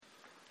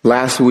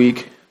Last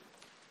week,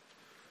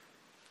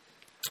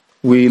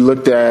 we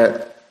looked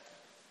at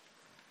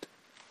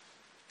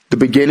the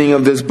beginning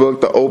of this book,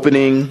 the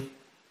opening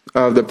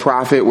of the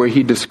prophet, where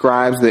he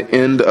describes the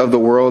end of the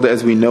world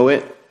as we know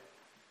it.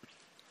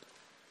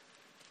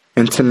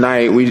 And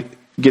tonight, we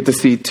get to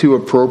see two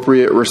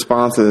appropriate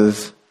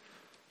responses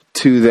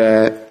to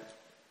that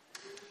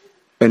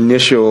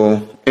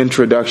initial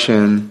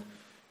introduction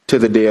to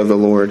the day of the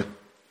Lord.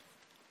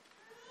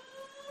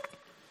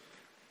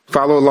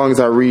 Follow along as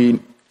I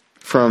read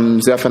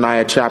from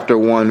Zephaniah chapter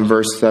 1,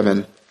 verse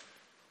 7.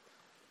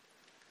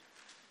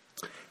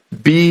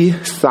 Be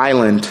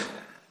silent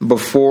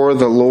before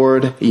the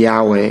Lord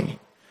Yahweh,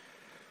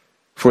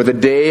 for the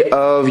day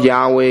of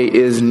Yahweh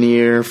is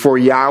near, for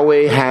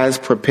Yahweh has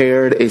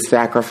prepared a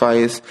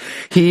sacrifice.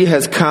 He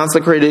has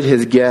consecrated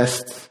his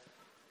guests.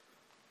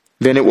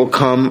 Then it will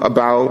come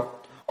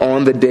about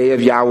on the day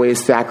of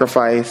Yahweh's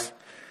sacrifice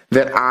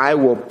that I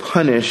will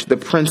punish the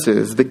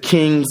princes, the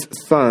king's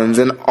sons,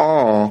 and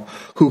all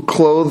who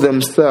clothe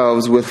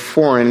themselves with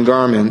foreign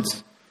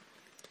garments.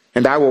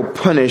 And I will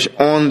punish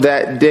on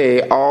that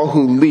day all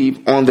who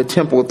leap on the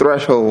temple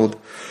threshold,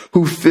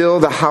 who fill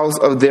the house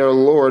of their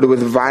Lord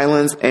with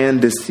violence and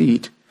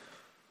deceit.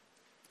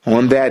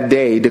 On that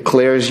day,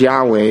 declares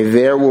Yahweh,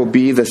 there will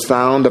be the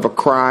sound of a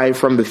cry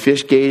from the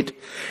fish gate,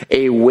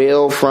 a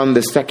wail from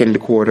the second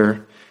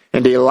quarter,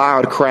 and a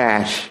loud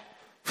crash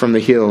from the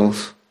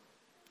hills.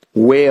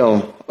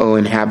 Wail, O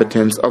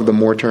inhabitants of the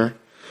mortar,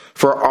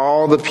 for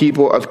all the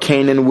people of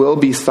Canaan will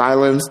be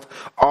silenced.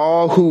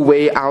 All who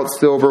weigh out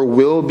silver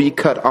will be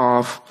cut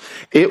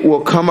off. It will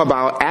come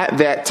about at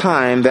that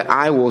time that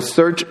I will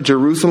search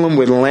Jerusalem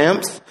with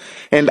lamps,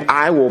 and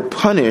I will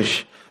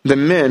punish the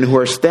men who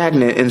are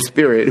stagnant in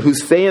spirit, who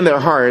say in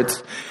their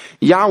hearts,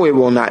 Yahweh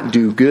will not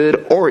do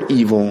good or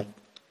evil.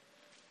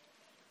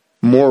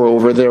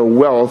 Moreover, their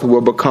wealth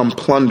will become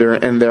plunder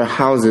and their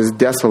houses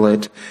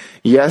desolate.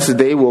 Yes,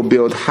 they will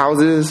build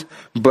houses,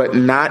 but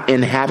not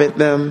inhabit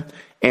them,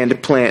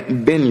 and plant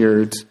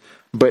vineyards,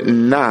 but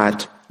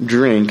not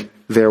drink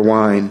their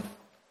wine.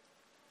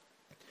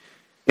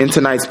 In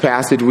tonight's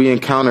passage, we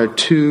encounter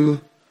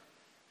two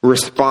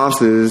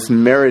responses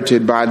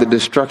merited by the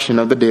destruction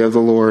of the day of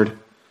the Lord.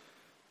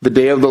 The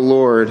day of the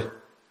Lord,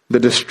 the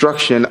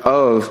destruction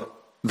of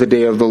the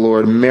day of the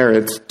Lord,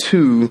 merits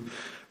two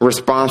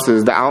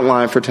responses. The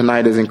outline for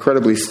tonight is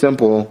incredibly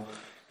simple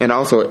and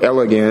also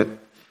elegant.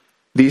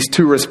 These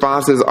two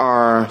responses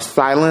are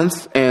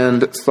silence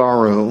and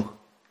sorrow.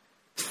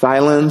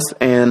 Silence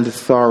and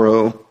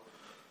sorrow.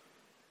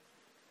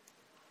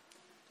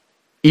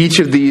 Each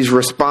of these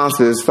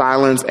responses,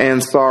 silence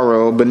and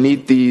sorrow,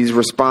 beneath these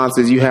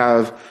responses, you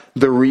have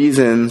the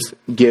reasons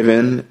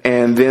given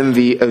and then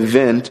the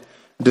event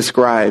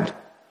described.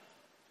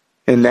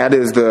 And that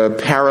is the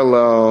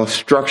parallel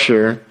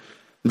structure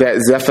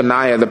that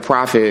Zephaniah the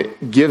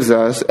prophet gives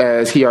us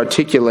as he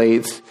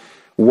articulates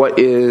what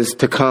is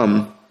to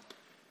come.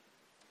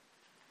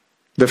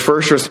 The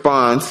first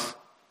response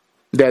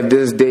that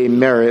this day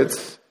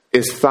merits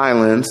is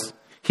silence.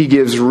 He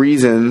gives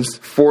reasons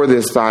for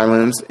this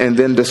silence and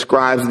then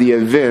describes the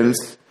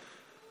events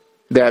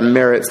that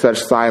merit such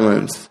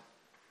silence.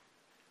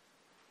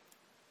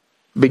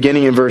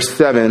 Beginning in verse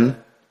 7,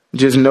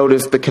 just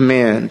notice the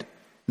command,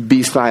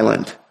 be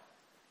silent.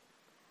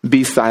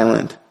 Be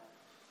silent.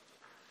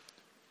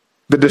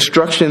 The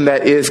destruction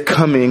that is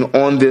coming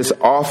on this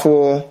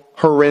awful,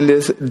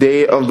 horrendous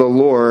day of the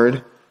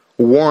Lord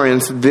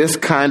warrants this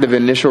kind of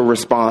initial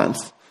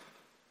response.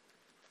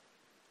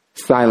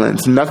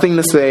 Silence. Nothing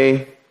to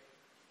say.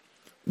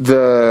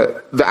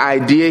 The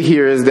idea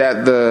here is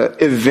that the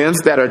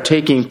events that are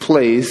taking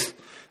place,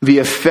 the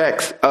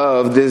effects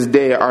of this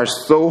day are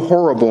so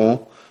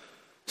horrible,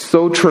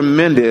 so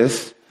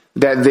tremendous,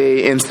 that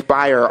they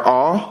inspire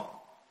awe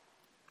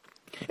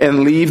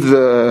and leave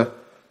the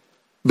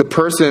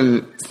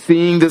person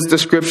seeing this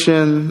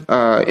description,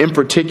 in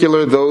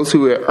particular those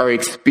who are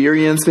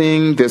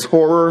experiencing this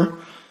horror,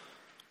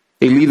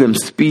 they leave them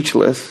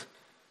speechless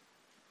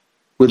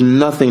with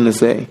nothing to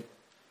say.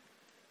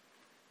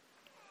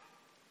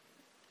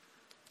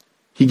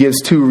 He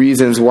gives two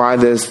reasons why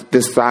this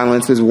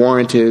silence is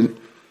warranted.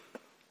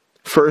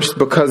 First,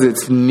 because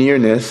it's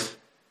nearness.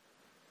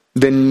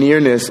 The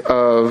nearness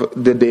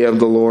of the day of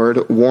the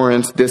Lord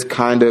warrants this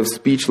kind of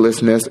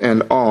speechlessness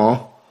and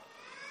awe.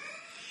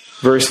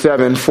 Verse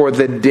 7, for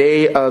the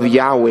day of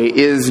Yahweh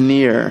is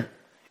near.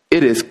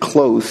 It is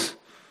close.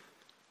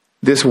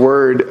 This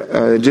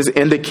word just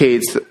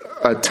indicates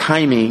a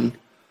timing,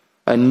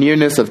 a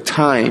nearness of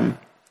time.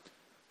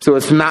 So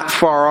it's not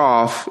far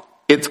off.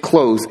 It's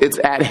close. It's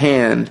at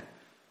hand.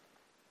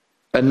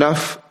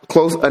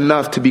 Close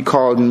enough to be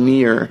called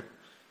near.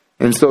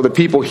 And so the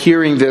people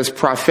hearing this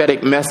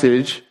prophetic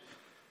message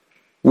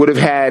would have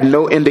had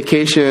no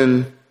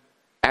indication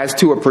as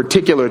to a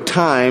particular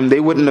time. They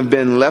wouldn't have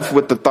been left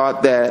with the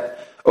thought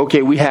that,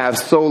 okay, we have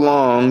so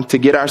long to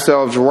get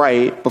ourselves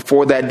right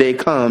before that day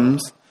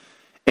comes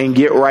and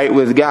get right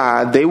with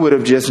God. They would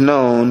have just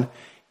known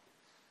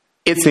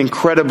it's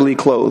incredibly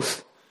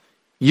close.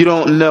 You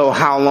don't know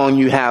how long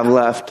you have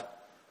left.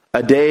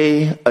 A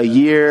day, a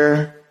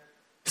year,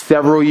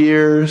 several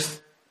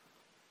years,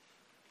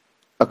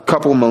 a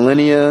couple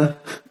millennia.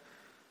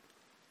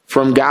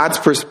 From God's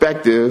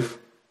perspective,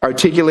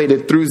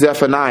 articulated through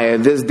Zephaniah,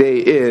 this day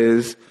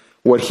is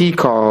what he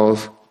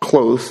calls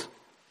close.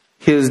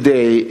 His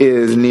day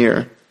is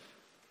near.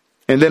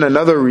 And then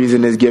another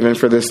reason is given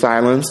for this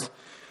silence,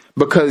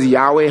 because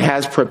Yahweh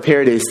has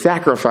prepared a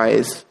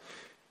sacrifice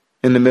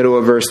in the middle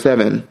of verse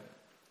 7.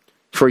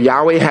 For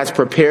Yahweh has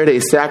prepared a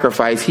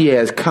sacrifice. He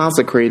has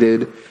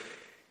consecrated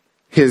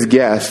his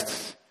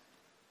guests.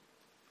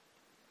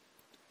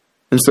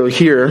 And so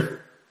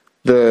here,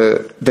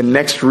 the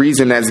next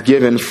reason that's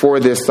given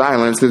for this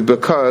silence is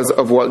because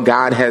of what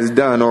God has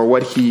done, or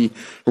what he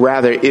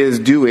rather is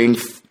doing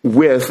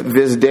with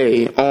this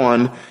day,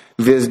 on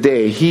this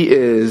day. He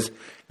is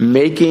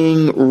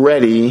making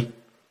ready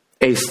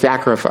a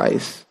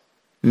sacrifice.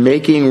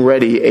 Making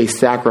ready a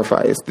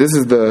sacrifice. This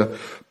is the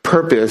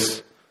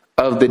purpose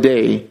of the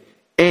day.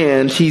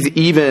 And he's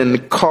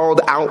even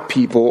called out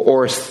people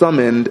or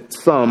summoned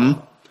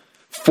some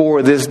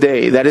for this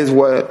day. That is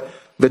what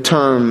the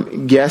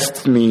term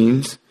guests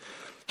means.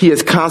 He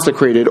has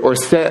consecrated or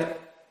set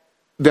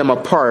them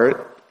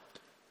apart,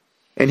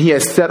 and he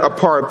has set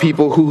apart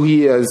people who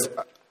he has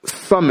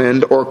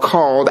summoned or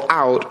called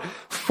out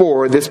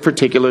for this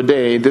particular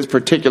day, this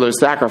particular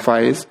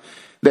sacrifice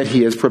that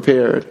he has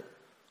prepared.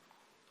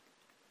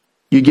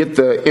 You get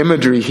the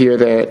imagery here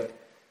that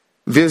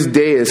this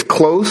day is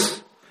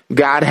close.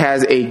 God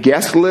has a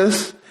guest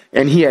list,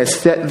 and he has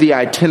set the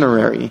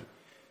itinerary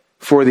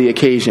for the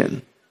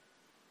occasion.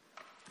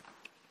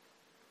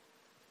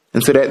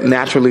 And so that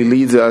naturally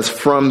leads us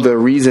from the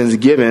reasons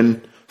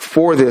given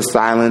for this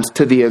silence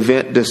to the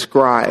event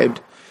described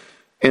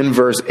in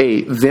verse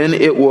 8. Then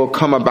it will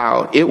come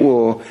about. It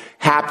will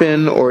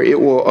happen, or it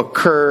will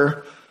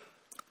occur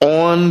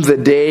on the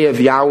day of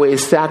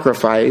Yahweh's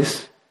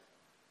sacrifice.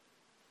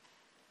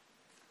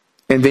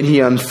 And then he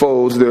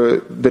unfolds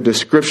the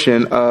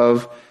description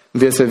of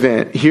this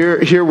event.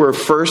 Here we're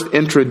first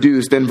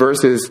introduced in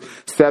verses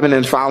 7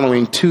 and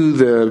following to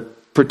the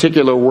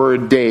particular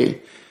word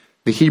day,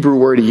 the Hebrew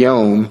word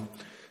yom,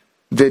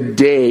 the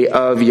day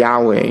of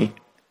Yahweh.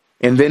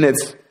 And then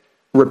it's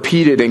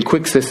repeated in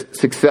quick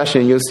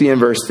succession. You'll see in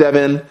verse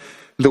 7,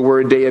 the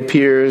word day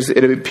appears.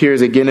 It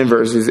appears again in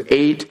verses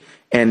 8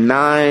 and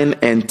 9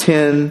 and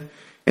 10.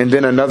 And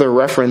then another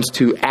reference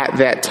to at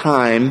that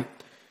time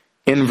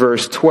in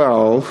verse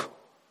 12,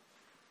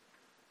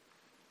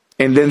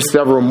 and then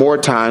several more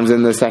times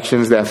in the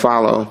sections that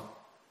follow.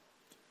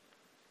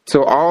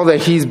 So all that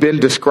he's been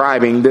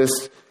describing,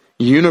 this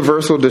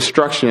universal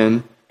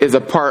destruction, is a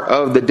part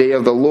of the day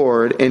of the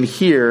Lord. And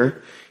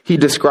here he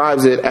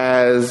describes it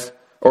as,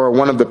 or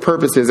one of the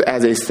purposes,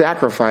 as a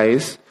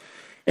sacrifice.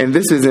 And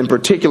this is in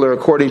particular,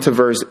 according to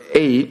verse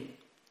 8,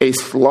 a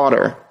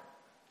slaughter.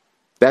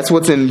 That's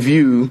what's in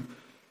view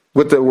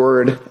with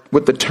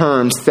the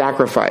term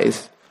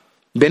sacrifice.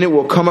 Then it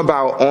will come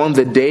about on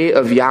the day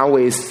of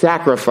Yahweh's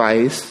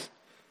sacrifice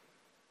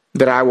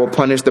that I will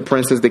punish the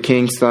princes, the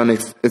king's son,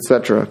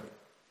 etc.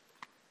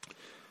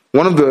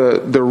 One of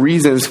the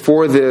reasons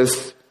for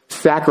this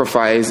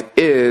sacrifice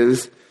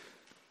is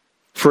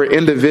for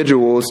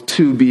individuals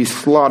to be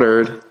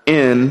slaughtered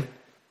in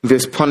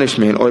this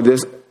punishment or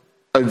this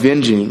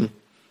avenging.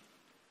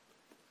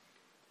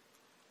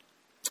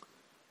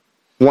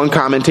 One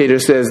commentator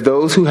says,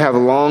 those who have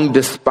long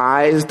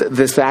despised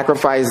the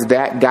sacrifice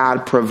that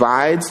God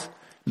provides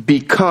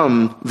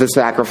become the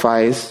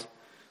sacrifice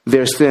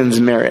their sins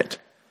merit.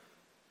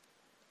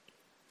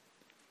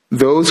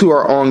 Those who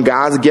are on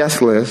God's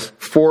guest list,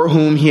 for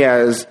whom he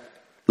has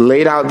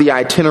laid out the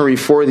itinerary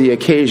for the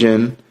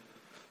occasion,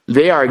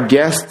 they are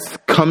guests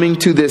coming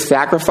to this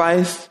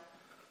sacrifice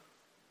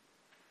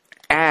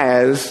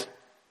as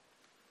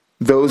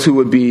those who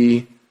would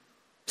be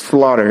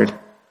slaughtered.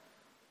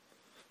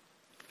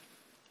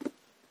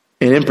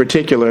 And in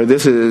particular,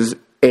 this is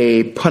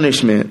a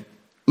punishment.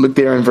 Look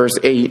there in verse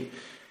 8.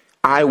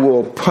 I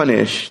will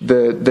punish.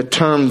 The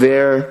term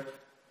there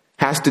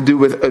has to do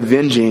with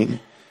avenging.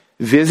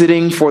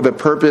 Visiting for the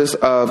purpose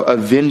of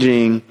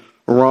avenging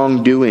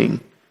wrongdoing.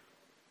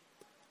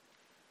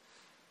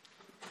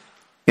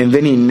 And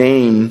then he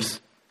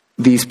names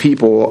these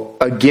people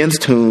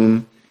against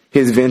whom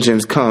his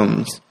vengeance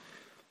comes.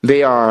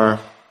 They are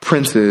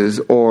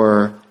princes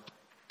or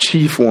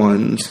chief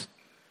ones.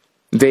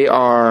 They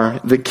are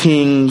the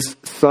king's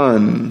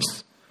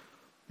sons,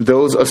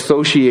 those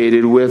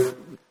associated with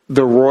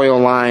the royal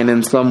line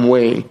in some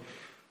way,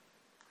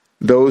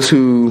 those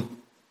who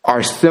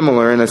are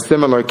similar in a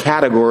similar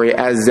category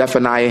as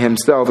Zephaniah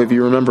himself. If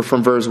you remember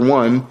from verse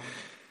 1,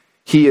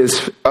 he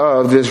is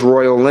of this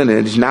royal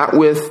lineage, not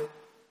with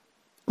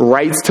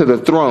rights to the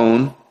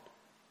throne,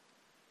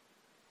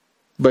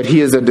 but he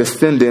is a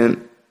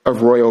descendant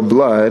of royal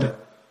blood.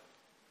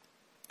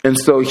 And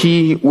so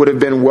he would have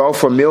been well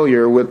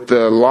familiar with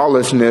the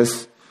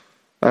lawlessness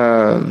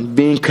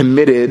being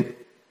committed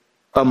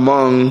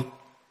among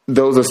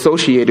those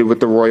associated with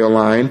the royal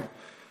line.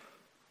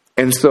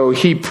 And so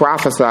he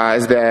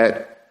prophesies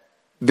that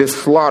this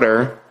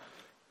slaughter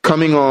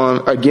coming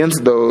on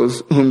against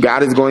those whom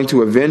God is going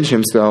to avenge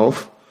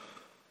himself,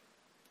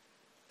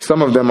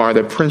 some of them are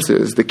the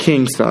princes, the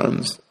king's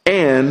sons.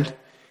 And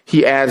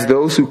he adds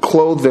those who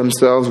clothe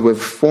themselves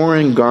with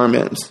foreign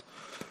garments.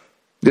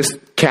 This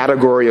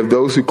category of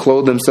those who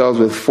clothe themselves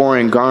with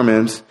foreign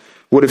garments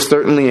would have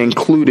certainly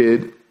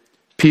included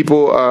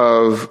people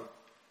of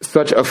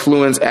such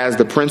affluence as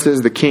the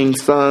princes, the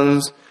king's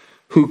sons,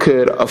 who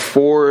could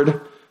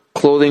afford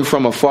clothing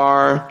from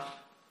afar.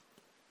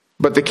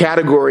 But the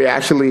category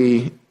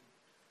actually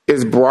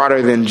is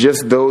broader than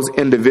just those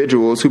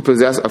individuals who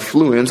possess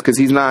affluence, because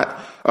he's not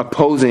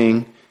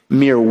opposing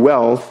mere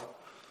wealth.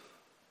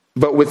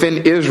 But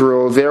within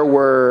Israel, there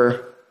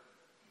were,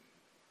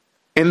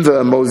 in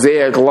the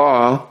Mosaic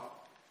law,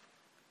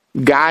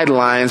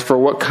 guidelines for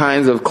what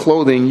kinds of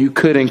clothing you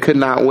could and could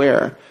not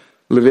wear.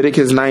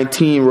 Leviticus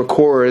 19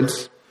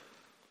 records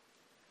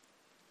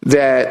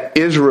that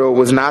Israel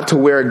was not to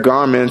wear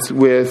garments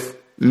with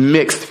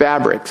mixed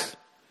fabrics.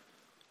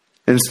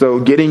 And so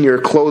getting your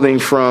clothing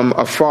from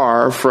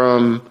afar,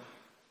 from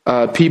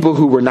people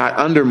who were not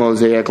under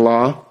Mosaic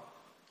law,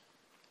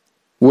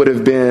 would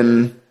have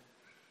been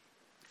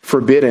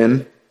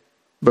forbidden,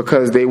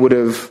 because they would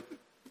have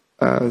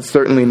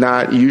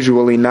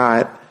usually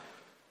not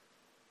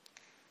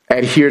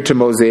adhere to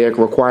Mosaic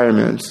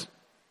requirements.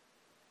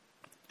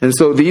 And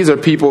so these are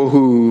people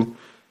who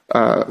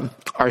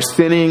are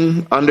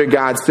sinning under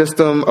God's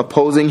system,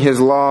 opposing his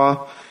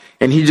law,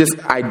 and he just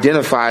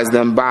identifies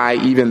them by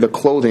even the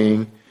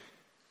clothing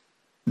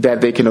that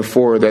they can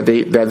afford, that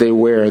they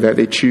wear, that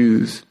they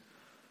choose.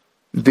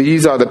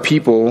 These are the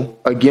people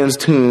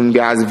against whom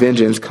God's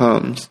vengeance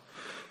comes.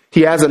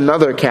 He has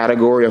another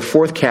category, a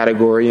fourth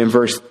category in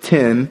verse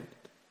 9.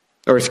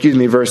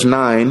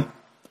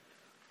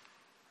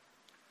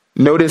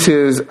 Notice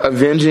his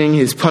avenging,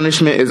 his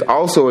punishment is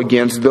also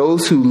against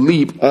those who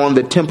leap on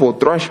the temple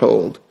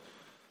threshold.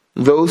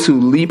 Those who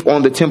leap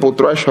on the temple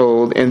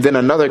threshold, and then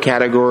another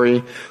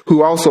category,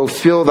 who also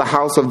fill the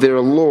house of their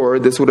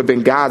Lord, this would have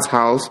been God's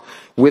house,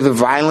 with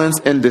violence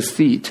and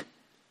deceit.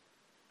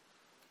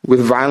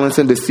 With violence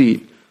and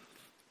deceit.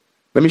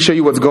 Let me show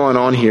you what's going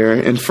on here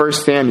in 1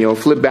 Samuel.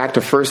 Flip back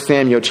to 1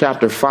 Samuel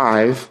chapter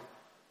 5.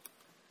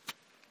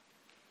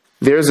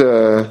 There's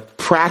a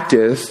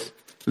practice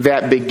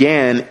that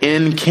began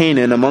in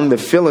Canaan among the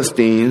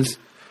Philistines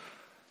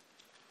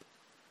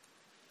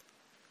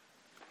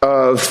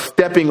of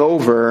stepping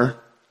over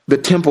the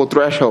temple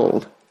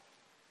threshold.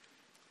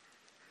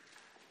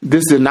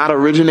 This did not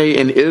originate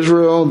in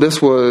Israel.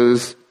 This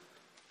was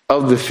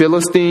of the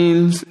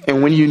Philistines.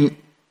 And when you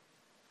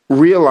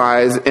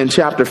realize in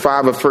chapter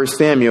 5 of 1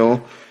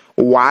 Samuel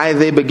why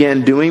they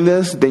began doing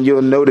this, then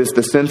you'll notice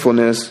the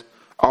sinfulness,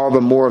 all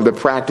the more of the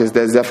practice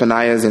that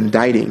Zephaniah is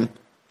indicting.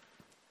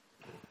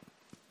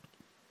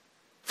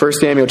 1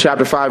 Samuel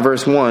chapter 5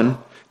 verse 1.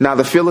 Now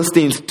the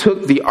Philistines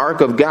took the ark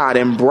of God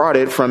and brought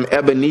it from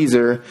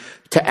Ebenezer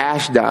to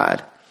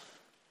Ashdod.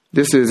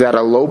 This is at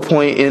a low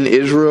point in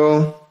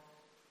Israel's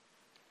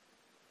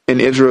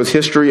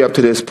history up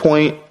to this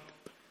point.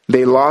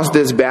 They lost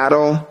this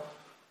battle,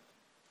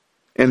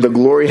 and the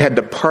glory had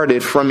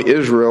departed from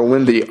Israel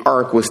when the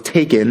ark was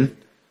taken.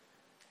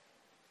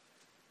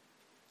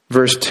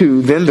 Verse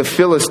 2, then the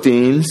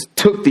Philistines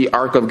took the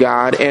ark of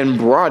God and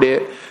brought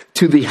it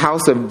to the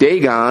house of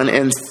Dagon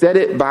and set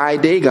it by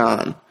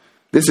Dagon.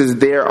 This is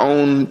their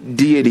own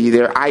deity,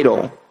 their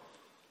idol.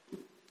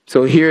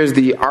 So here's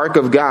the ark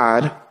of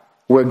God,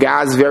 where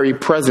God's very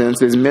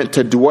presence is meant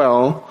to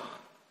dwell.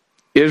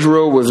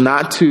 Israel was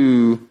not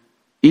to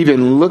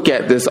even look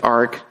at this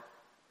ark,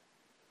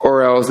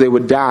 or else they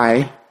would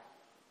die,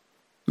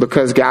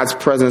 because God's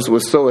presence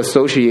was so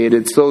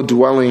associated, so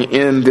dwelling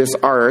in this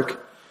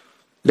ark,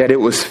 that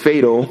it was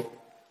fatal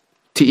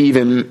to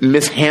even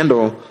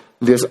mishandle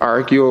this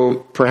ark. You'll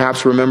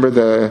perhaps remember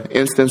the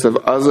instance of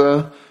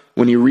Uzzah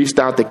when he reached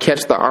out to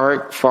catch the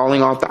ark,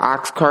 falling off the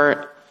ox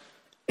cart,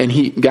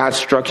 and God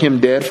struck him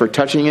dead for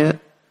touching it.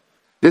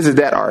 This is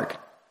that ark.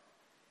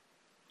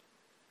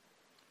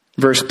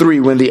 Verse 3,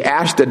 when the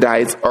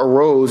Ashdodites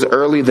arose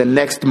early the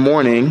next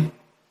morning,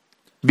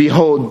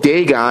 behold,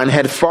 Dagon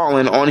had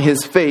fallen on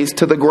his face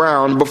to the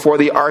ground before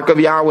the ark of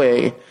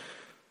Yahweh.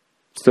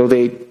 So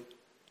they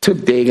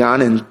took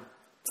Dagon and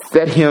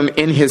set him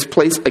in his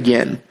place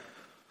again.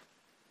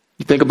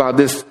 You think about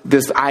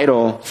this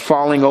idol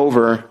falling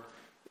over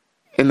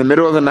in the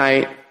middle of the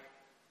night.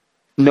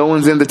 No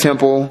one's in the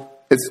temple.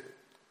 It's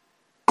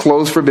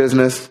closed for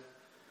business.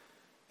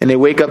 And they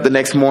wake up the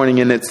next morning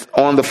and it's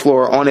on the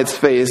floor, on its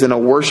face, in a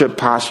worship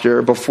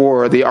posture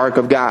before the ark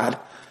of God.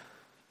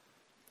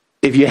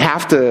 If you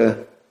have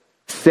to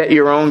set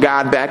your own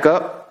God back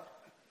up,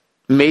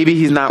 maybe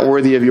he's not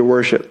worthy of your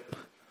worship.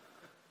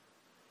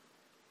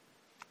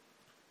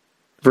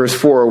 Verse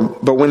 4,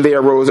 but when they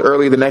arose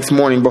early the next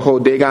morning,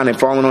 behold, Dagon had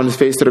fallen on his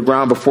face to the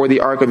ground before the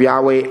ark of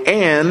Yahweh.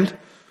 And,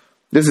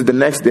 this is the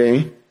next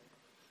day,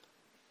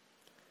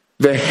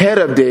 the head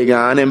of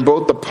Dagon and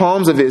both the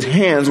palms of his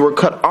hands were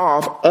cut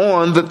off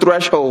on the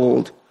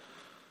threshold.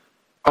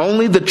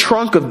 Only the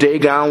trunk of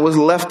Dagon was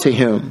left to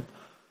him.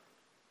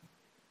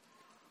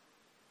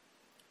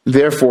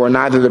 Therefore,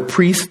 neither the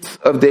priests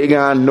of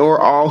Dagon nor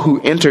all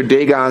who enter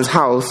Dagon's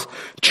house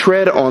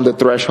tread on the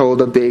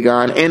threshold of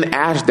Dagon in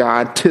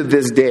Ashdod to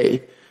this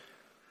day.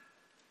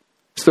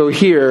 So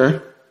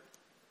here,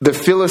 the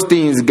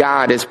Philistines'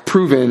 God is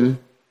proven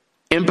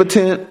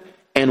impotent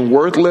and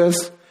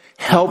worthless,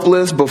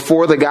 helpless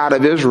before the God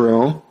of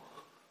Israel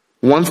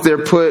once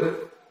they're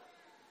put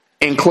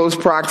in close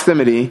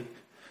proximity.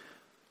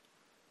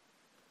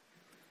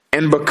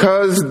 And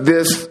because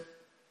this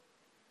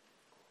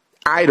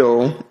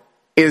idol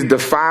is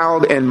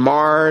defiled and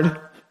marred,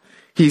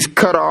 he's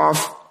cut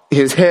off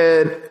his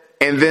head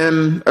and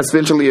then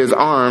essentially his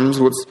arms,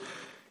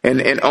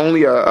 and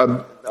only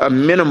a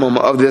minimum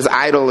of this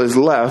idol is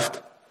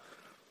left.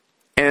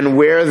 And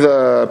where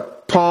the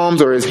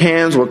palms or his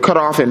hands were cut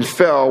off and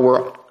fell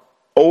were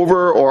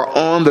over or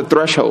on the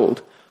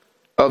threshold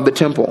of the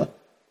temple.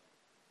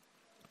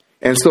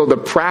 And so the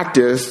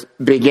practice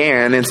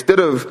began, instead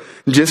of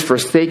just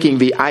forsaking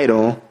the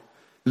idol,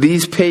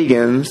 these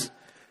pagans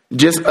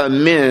just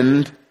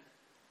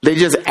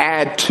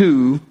add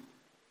to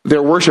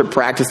their worship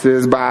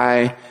practices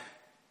by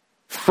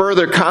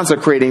further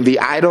consecrating the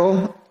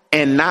idol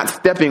and not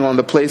stepping on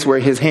the place where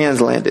his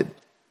hands landed.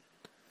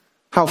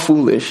 How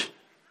foolish.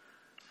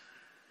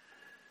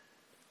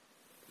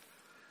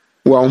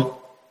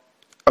 Well,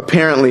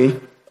 apparently,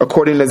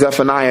 according to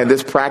Zephaniah,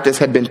 this practice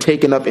had been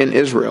taken up in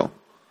Israel.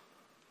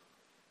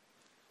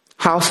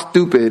 How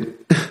stupid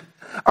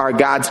are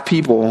God's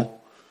people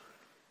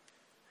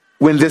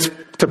when to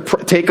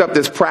take up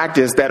this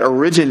practice that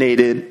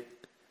originated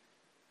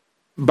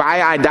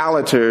by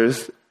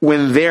idolaters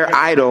when their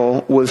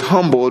idol was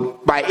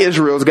humbled by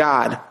Israel's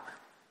God?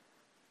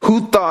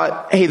 Who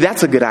thought, hey,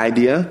 that's a good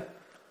idea.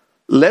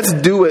 Let's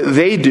do what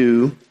they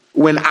do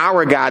when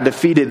our God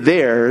defeated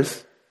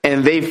theirs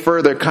and they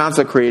further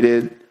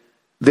consecrated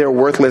their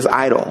worthless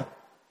idol.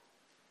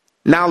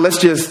 Now let's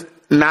just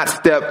not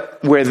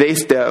step where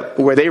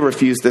they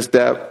refused to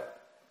step,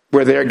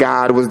 where their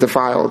God was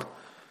defiled.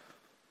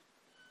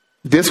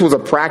 This was a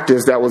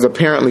practice that was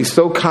apparently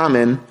so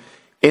common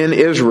in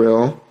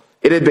Israel.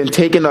 It had been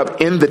taken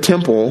up in the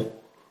temple,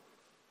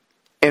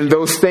 and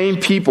those same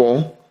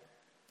people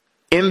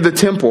in the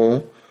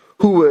temple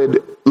who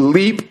would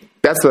leap,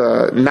 that's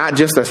not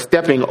just a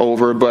stepping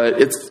over,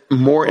 but it's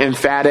more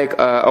emphatic,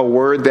 a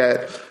word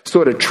that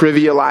sort of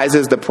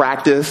trivializes the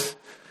practice.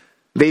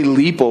 They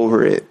leap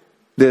over it.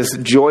 This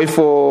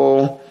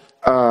joyful,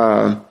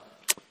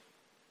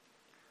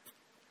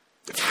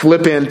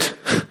 flippant,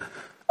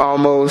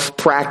 almost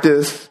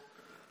practice.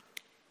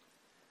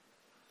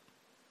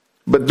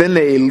 But then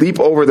they leap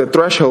over the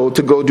threshold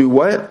to go do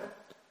what?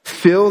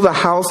 Fill the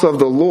house of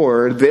the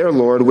Lord, their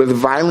Lord, with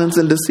violence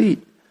and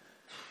deceit.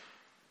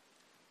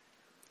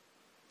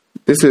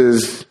 This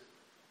is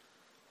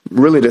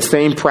really the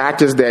same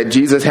practice that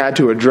Jesus had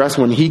to address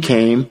when he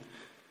came.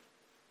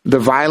 The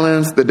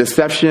violence, the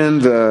deception,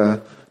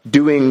 the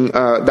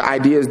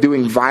idea is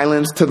doing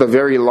violence to the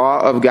very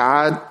law of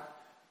God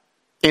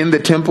in the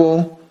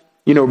temple,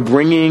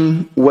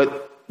 bringing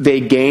what they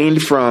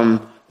gained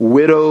from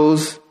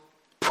widows'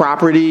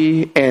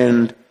 property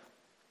and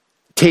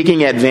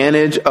taking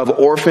advantage of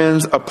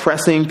orphans,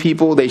 oppressing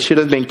people they should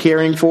have been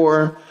caring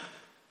for.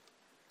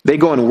 They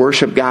go and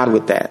worship God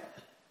with that.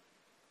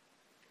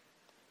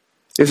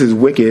 This is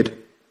wicked.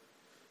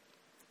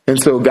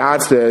 And so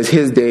God says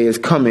his day is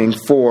coming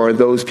for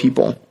those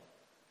people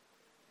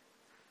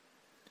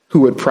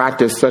who would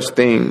practice such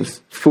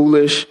things,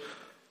 foolish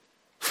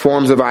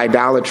forms of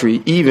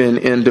idolatry, even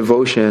in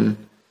devotion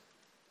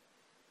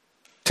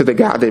to the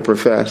God they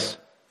profess.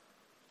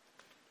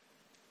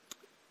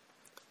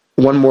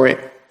 One more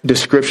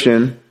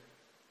description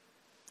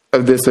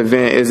of this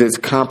event is its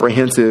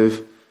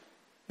comprehensive,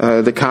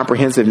 the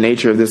comprehensive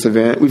nature of this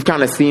event. We've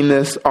kind of seen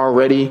this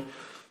already,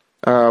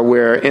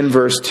 where in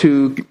verse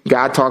 2,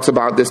 God talks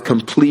about this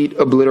complete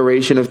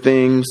obliteration of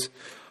things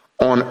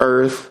on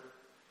earth.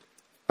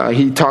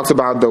 He talks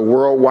about the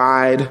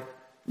worldwide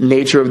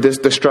nature of this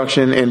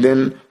destruction and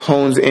then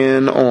hones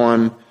in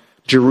on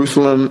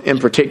Jerusalem in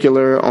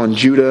particular, on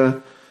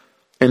Judah.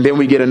 And then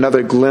we get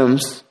another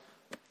glimpse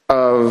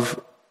of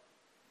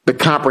the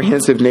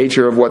comprehensive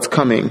nature of what's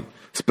coming,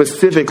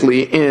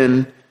 specifically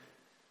in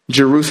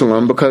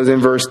Jerusalem, because in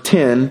verse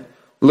 10,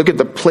 look at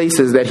the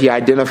places that he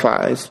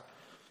identifies.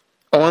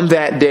 On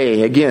that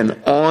day,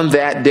 again, on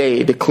that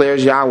day,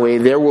 declares Yahweh,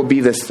 there will be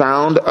the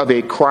sound of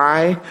a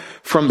cry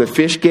from the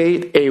fish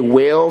gate, a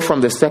wail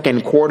from the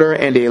second quarter,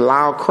 and a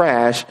loud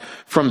crash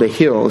from the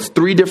hills.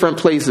 3 different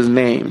places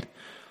named.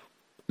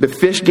 The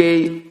fish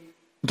gate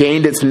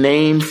gained its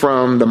name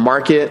from the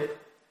market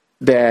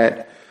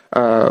that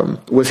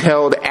was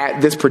held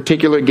at this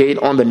particular gate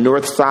on the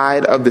north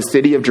side of the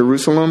city of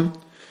Jerusalem,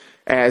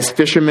 as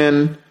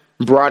fishermen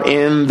brought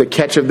in the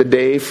catch of the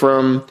day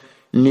from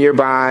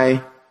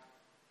nearby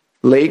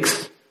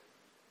lakes.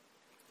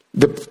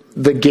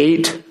 The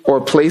gate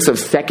or place of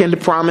second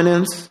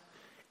prominence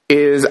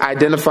is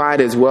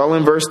identified as well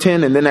in verse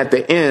 10. And then at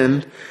the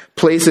end,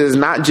 places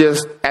not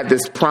just at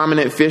this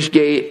prominent fish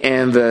gate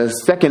and the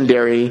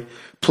secondary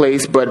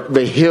place, but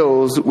the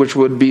hills which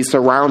would be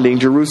surrounding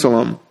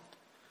Jerusalem.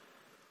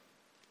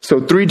 So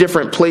 3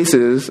 different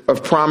places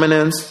of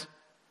prominence,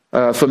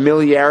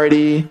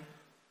 familiarity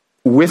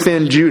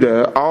within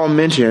Judah, all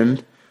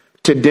mentioned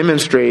to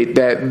demonstrate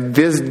that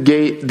this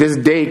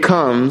day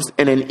comes,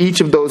 and in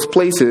each of those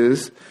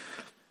places,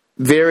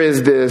 there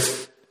is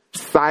this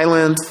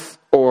silence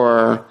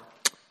or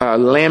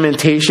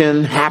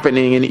lamentation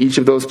happening in each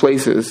of those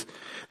places.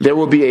 There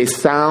will be a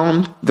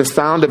sound, the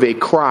sound of a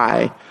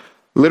cry.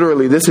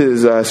 Literally, this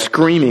is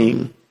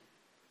screaming,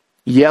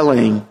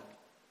 yelling,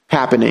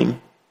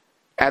 happening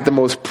at the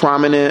most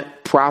prominent,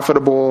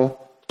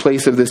 profitable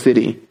place of the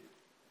city.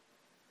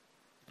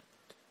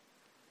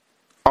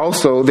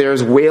 Also,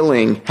 there's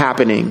wailing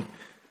happening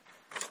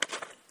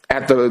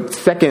at the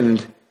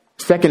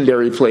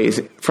secondary place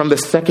from the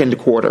second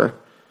quarter.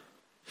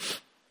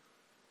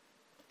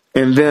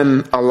 And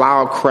then a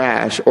loud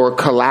crash or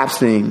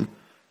collapsing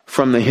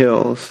from the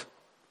hills.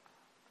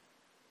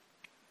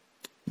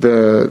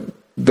 The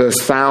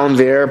sound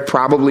there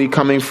probably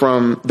coming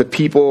from the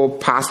people,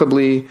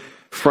 possibly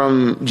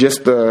from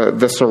just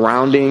the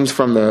surroundings,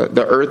 from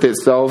the earth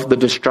itself, the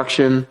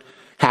destruction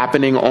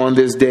happening on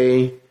this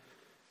day.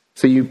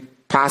 So you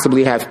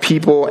possibly have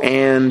people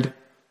and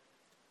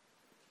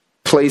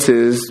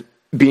places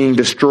being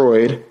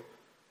destroyed.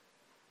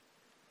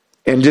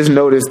 And just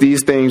notice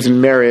these things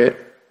merit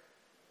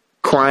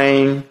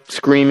crying,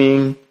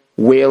 screaming,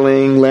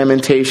 wailing,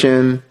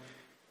 lamentation,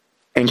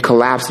 and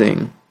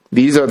collapsing.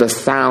 These are the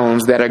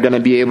sounds that are going to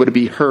be able to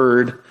be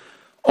heard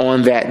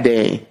on that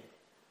day.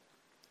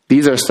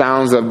 These are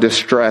sounds of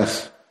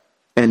distress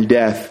and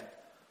death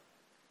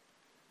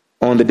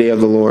on the day of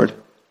the Lord.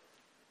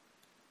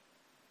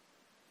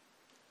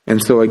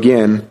 And so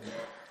again,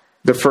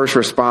 the first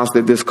response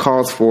that this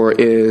calls for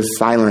is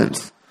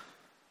silence,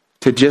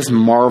 to just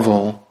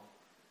marvel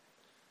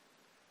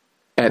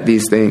at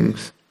these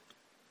things.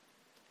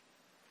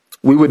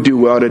 We would do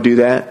well to do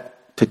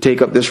that, to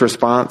take up this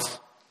response,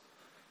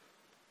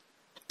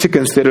 to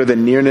consider the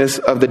nearness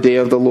of the day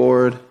of the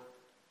Lord,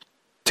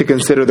 to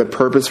consider the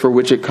purpose for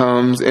which it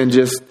comes, and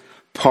just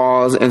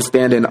pause and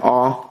stand in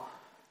awe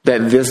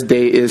that this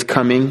day is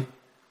coming.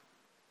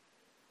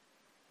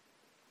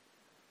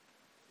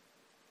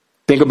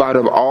 Think about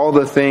of all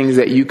the things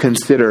that you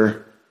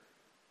consider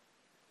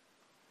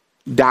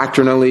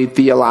doctrinally,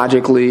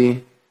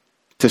 theologically,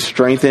 to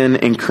strengthen,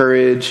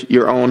 encourage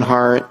your own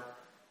heart,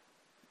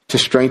 to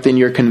strengthen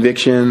your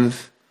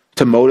convictions,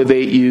 to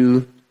motivate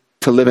you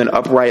to live an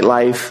upright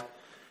life.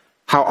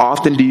 How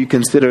often do you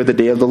consider the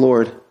day of the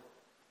Lord?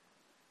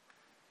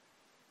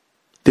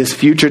 This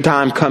future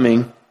time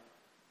coming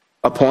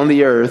upon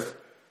the earth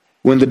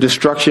when the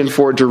destruction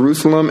for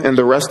Jerusalem and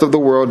the rest of the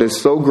world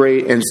is so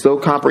great and so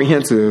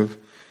comprehensive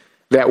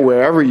that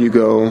wherever you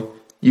go,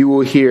 you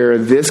will hear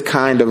this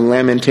kind of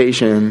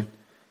lamentation,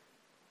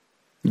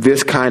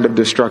 this kind of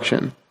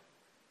destruction.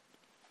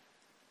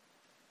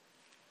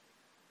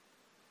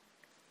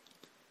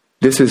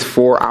 This is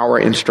for our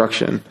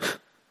instruction.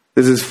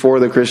 This is for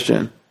the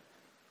Christian.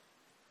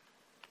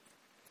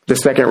 The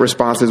second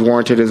response is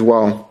warranted as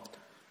well.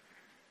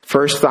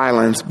 First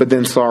silence, but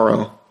then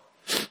sorrow.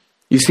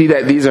 You see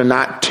that these are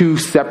not 2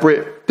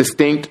 separate,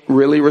 distinct,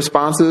 really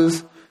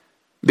responses.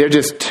 They're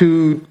just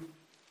 2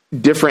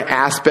 different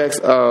aspects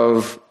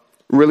of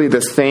really the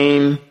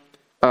same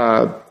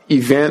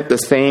event, the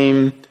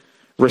same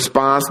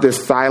response,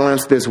 this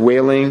silence, this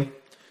wailing.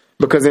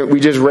 Because we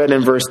just read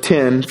in verse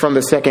 10, from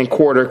the second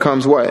quarter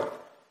comes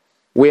what?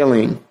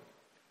 Wailing.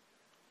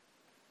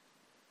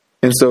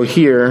 And so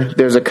here,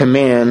 there's a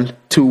command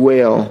to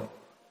wail,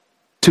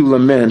 to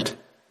lament,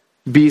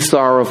 be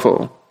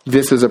sorrowful.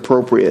 This is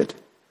appropriate.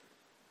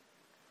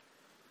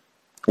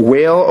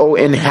 Wail, O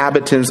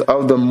inhabitants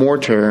of the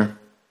mortar.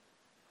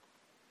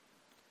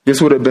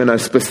 This would have been a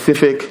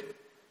specific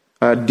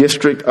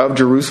district of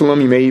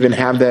Jerusalem. You may even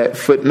have that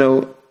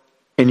footnote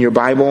in your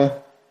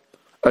Bible.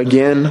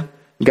 Again,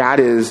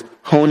 God is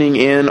honing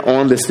in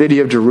on the city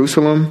of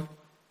Jerusalem.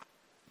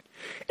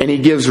 And he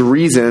gives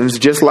reasons,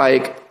 just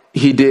like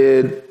he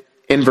did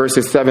in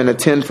verses 7 to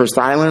 10 for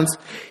silence.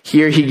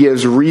 Here he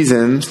gives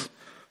reasons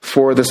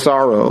for the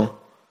sorrow.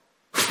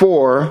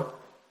 For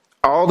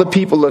all the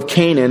people of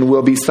Canaan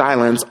will be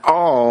silenced.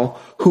 All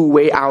who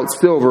weigh out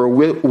silver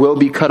will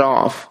be cut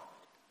off.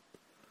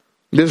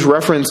 This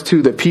reference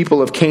to the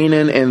people of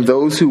Canaan and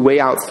those who weigh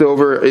out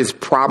silver is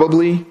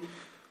probably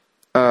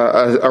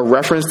a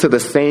reference to the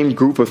same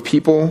group of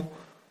people.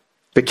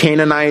 The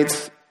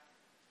Canaanites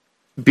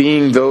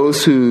being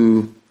those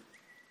who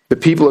the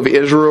people of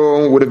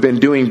Israel would have been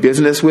doing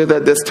business with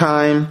at this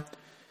time.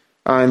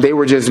 And they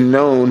were just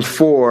known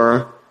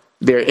for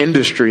their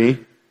industry.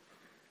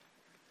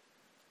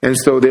 And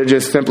so they're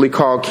just simply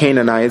called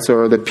Canaanites,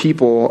 or the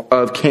people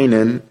of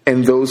Canaan,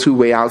 and those who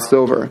weigh out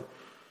silver.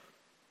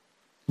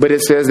 But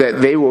it says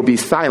that they will be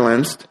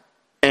silenced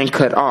and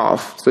cut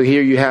off. So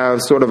here you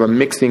have sort of a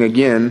mixing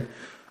again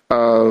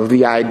of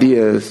the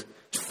ideas.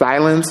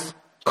 Silence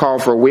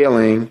calls for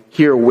wailing.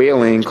 Here,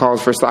 wailing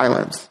calls for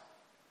silence.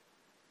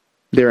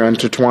 They're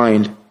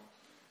intertwined.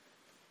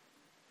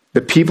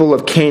 The people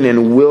of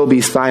Canaan will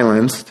be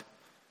silenced,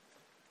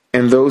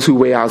 and those who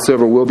weigh out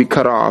silver will be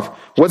cut off.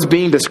 What's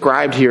being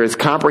described here is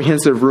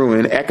comprehensive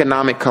ruin,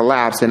 economic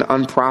collapse, and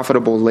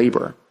unprofitable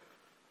labor.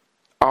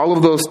 All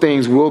of those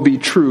things will be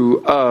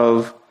true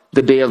of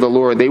the day of the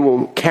Lord. They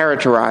will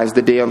characterize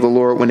the day of the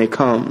Lord when it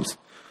comes.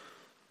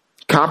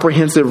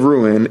 Comprehensive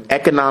ruin,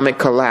 economic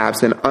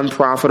collapse, and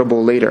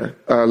unprofitable labor.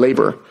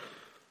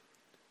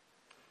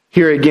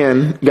 Here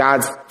again,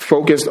 God's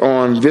focused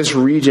on this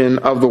region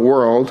of the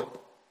world.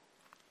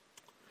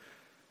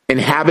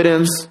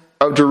 Inhabitants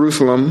of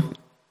Jerusalem,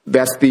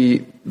 that's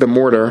the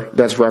mortar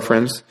that's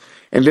referenced,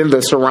 and then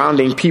the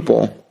surrounding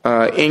people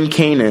in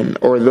Canaan,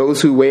 or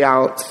those who weigh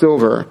out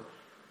silver.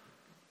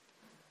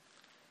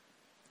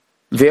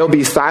 They'll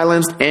be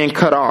silenced and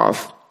cut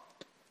off.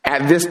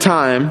 At this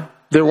time,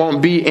 there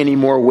won't be any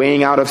more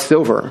weighing out of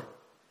silver.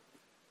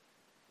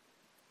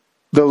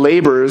 The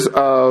labors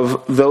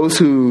of those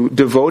who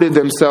devoted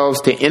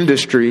themselves to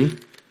industry,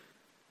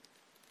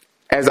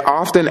 as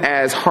often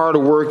as hard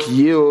work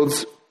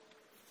yields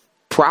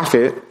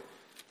profit,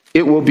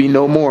 it will be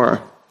no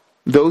more.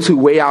 Those who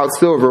weigh out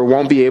silver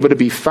won't be able to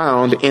be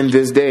found in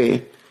this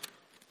day.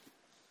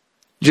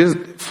 Just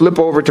flip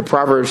over to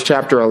Proverbs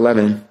chapter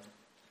 11,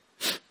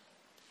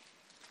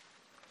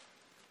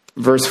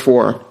 verse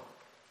 4.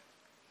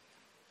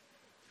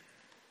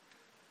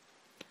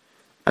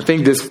 I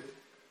think this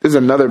is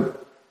another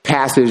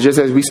passage, just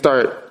as we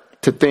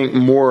start to think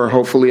more,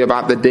 hopefully,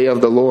 about the day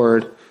of the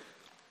Lord.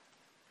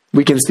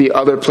 We can see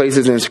other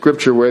places in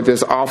Scripture where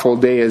this awful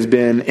day has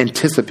been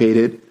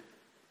anticipated.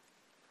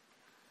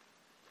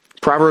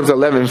 Proverbs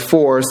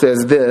 11:4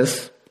 says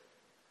this: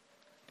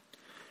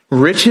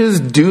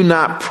 riches do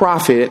not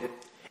profit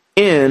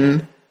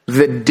in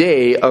the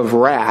day of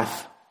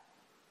wrath,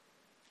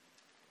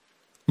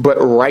 but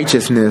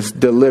righteousness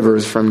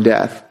delivers from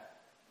death.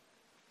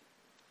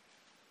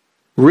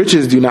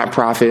 Riches do not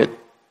profit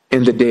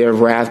in the day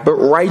of wrath, but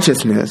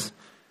righteousness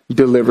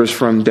delivers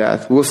from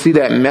death. We'll see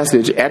that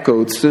message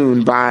echoed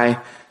soon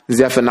by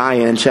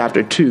Zephaniah in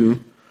chapter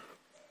 2.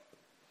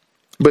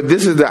 But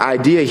this is the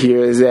idea here,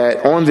 is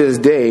that on this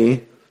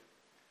day,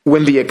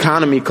 when the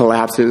economy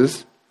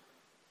collapses,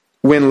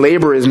 when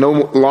labor is no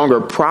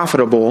longer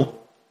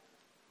profitable,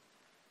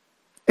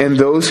 and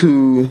those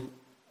who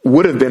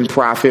would have been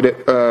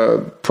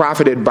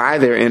profited by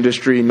their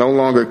industry no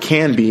longer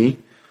can be,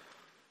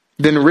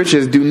 then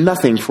riches do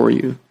nothing for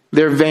you.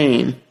 They're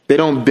vain. They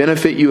don't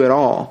benefit you at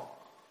all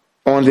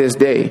on this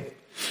day.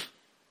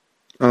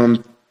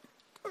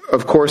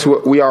 Of course,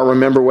 we all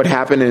remember what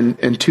happened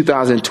in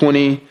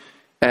 2020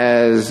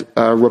 as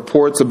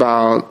reports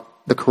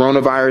about the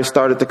coronavirus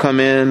started to come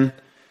in,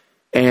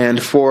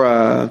 and for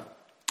a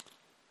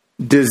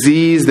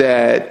disease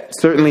that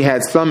certainly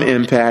had some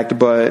impact,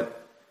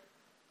 but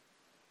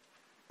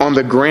on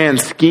the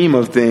grand scheme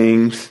of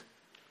things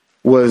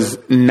was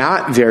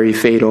not very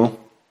fatal.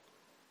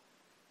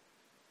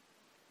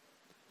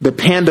 The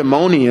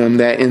pandemonium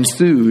that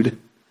ensued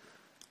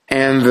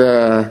and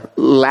the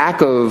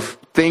lack of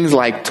things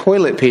like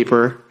toilet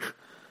paper.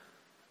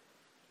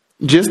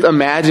 Just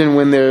imagine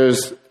when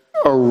there's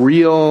a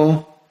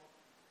real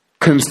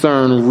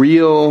concern,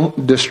 real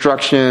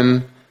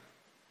destruction,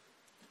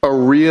 a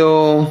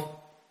real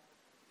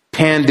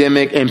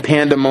pandemic and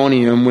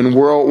pandemonium, when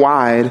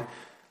worldwide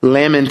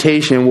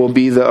lamentation will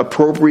be the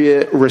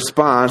appropriate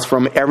response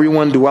from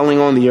everyone dwelling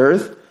on the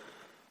earth.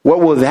 What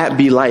will that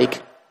be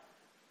like?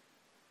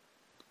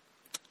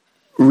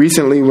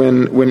 Recently,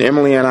 when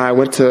Emily and I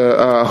went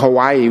to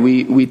Hawaii,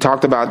 we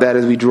talked about that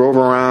as we drove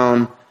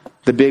around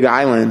the Big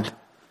Island.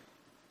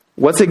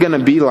 What's it going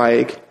to be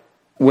like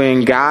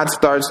when God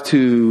starts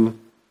to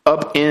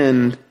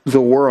upend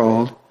the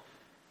world?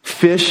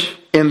 Fish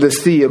in the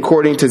sea,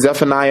 according to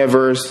Zephaniah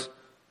verse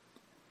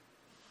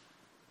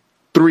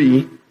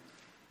 3,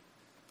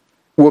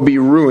 will be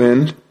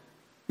ruined.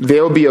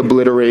 They'll be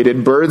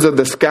obliterated. Birds of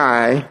the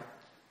sky,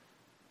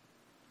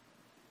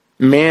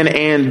 man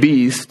and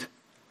beast.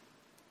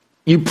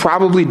 You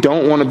probably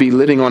don't want to be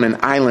living on an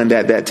island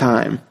at that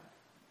time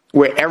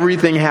where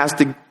everything has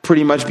to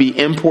pretty much be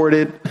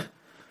imported,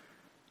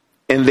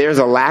 and there's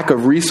a lack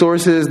of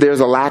resources, there's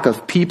a lack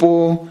of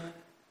people.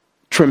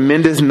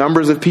 Tremendous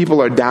numbers of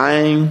people are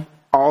dying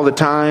all the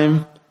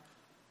time.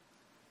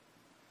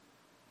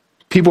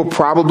 People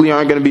probably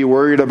aren't going to be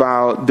worried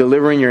about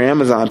delivering your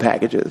Amazon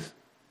packages.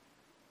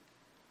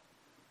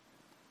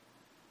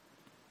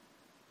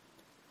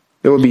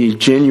 There will be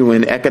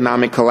genuine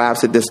economic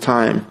collapse at this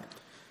time.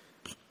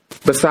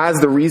 Besides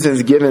the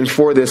reasons given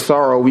for this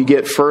sorrow, we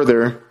get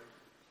further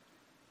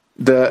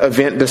the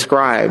event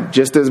described.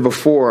 Just as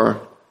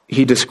before,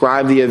 he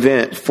described the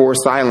event for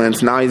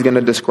silence. Now he's going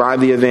to describe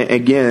the event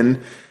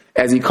again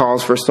as he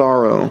calls for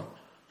sorrow.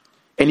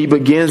 And he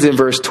begins in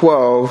verse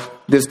 12,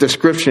 this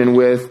description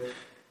with,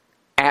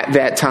 at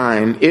that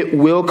time. It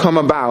will come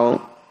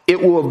about,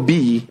 it will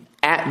be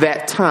at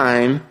that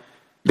time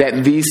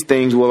that these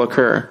things will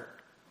occur.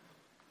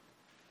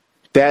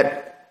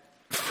 That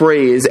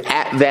phrase,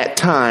 at that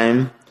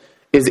time,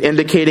 is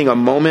indicating a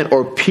moment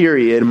or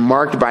period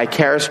marked by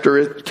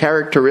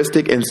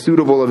characteristic and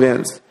suitable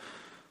events.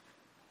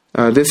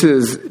 This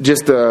is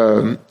just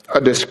a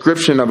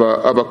description of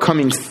a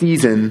coming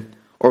season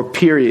or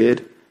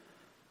period.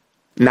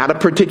 Not a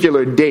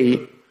particular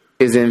date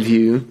is in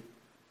view,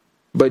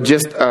 but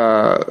just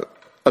a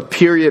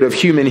period of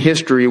human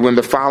history when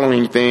the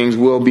following things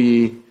will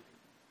be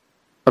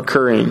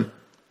occurring.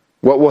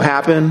 What will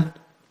happen?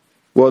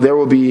 Well, there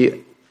will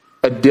be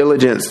a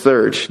diligent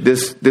search.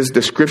 This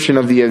description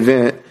of the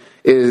event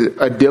is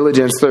a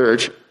diligent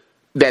search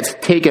that's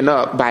taken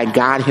up by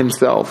God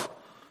himself.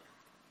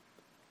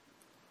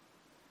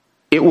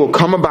 It will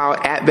come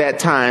about at that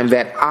time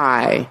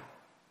that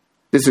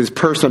this is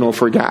personal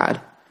for God,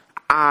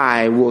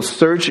 I will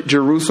search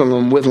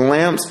Jerusalem with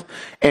lamps,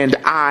 and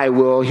I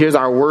will, here's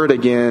our word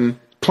again,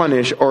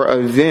 punish or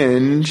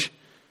avenge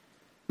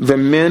the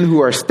men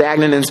who are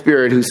stagnant in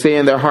spirit, who say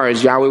in their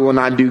hearts, Yahweh will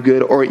not do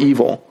good or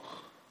evil.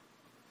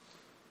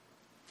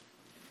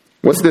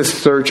 What's this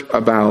search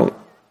about?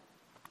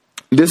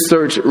 This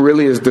search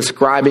really is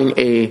describing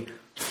a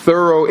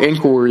thorough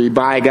inquiry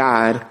by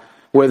God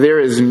where there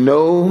is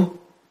no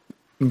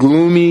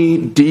gloomy,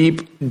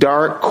 deep,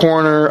 dark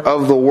corner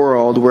of the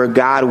world where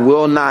God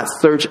will not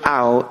search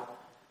out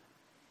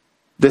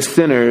the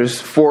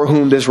sinners for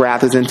whom this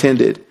wrath is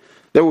intended.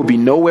 There will be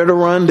nowhere to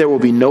run. There will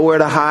be nowhere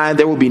to hide.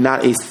 There will be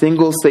not a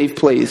single safe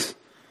place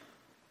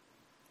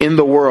in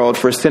the world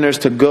for sinners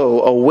to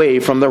go away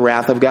from the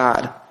wrath of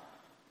God.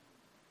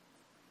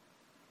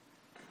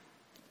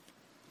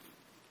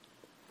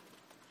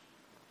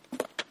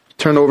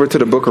 Turn over to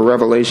the book of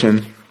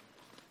Revelation.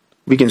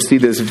 We can see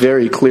this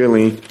very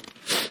clearly.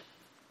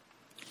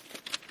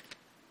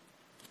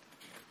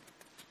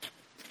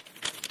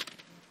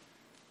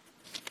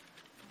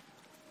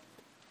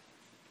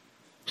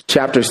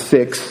 Chapter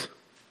 6.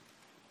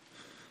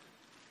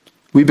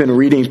 We've been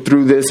reading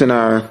through this in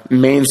our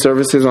main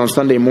services on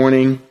Sunday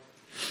morning.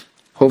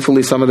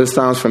 Hopefully some of this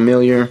sounds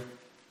familiar.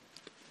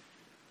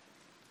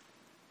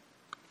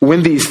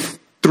 When these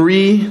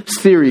three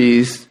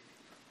series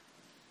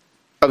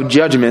of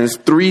judgments,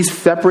 three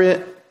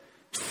separate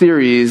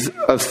series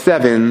of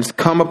sevens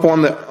come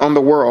upon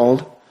the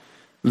world,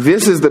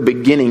 this is the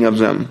beginning of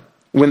them.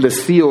 When the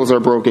seals are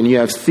broken, you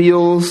have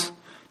seals,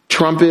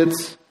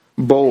 trumpets,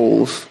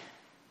 bowls.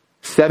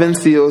 7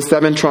 seals,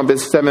 7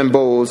 trumpets, 7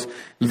 bowls.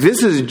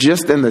 This is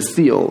just in the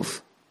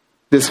seals,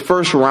 this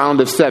first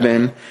round of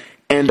 7.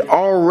 And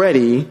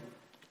already,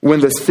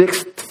 when the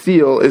 6th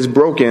seal is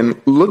broken,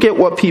 look at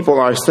what people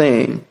are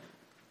saying.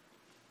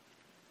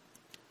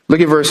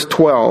 Look at verse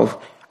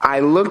 12.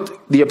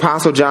 The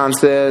Apostle John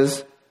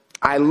says,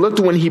 I looked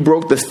when he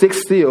broke the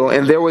 6th seal,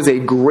 and there was a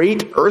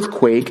great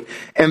earthquake,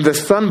 and the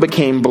sun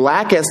became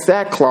black as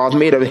sackcloth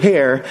made of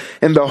hair,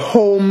 and the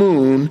whole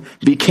moon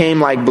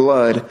became like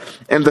blood,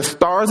 and the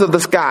stars of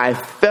the sky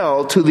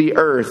fell to the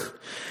earth,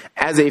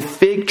 as a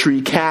fig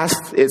tree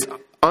casts its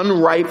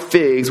unripe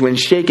figs when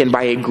shaken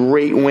by a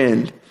great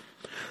wind.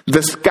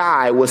 The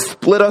sky was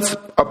split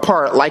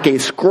apart like a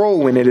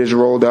scroll when it is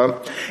rolled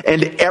up,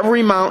 and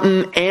every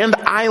mountain and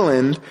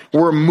island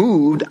were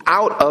moved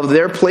out of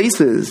their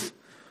places.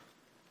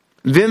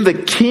 Then the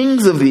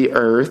kings of the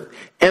earth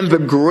and the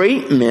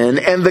great men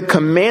and the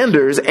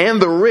commanders and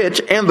the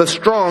rich and the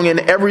strong and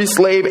every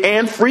slave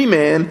and free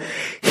man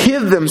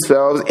hid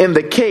themselves in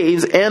the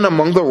caves and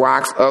among the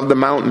rocks of the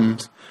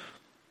mountains.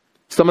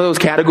 Some of those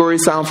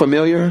categories sound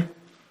familiar.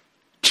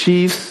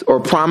 Chiefs or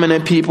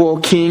prominent people,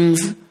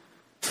 kings,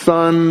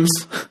 sons,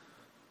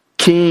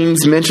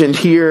 kings mentioned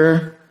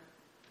here.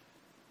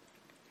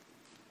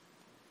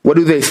 What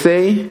do they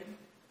say?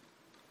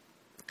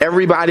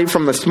 Everybody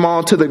from the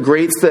small to the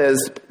great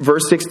says,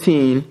 verse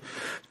 16,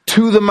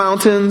 to the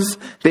mountains,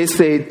 they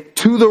say,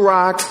 to the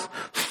rocks,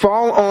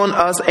 fall on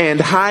us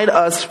and hide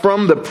us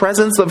from the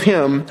presence of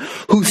him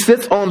who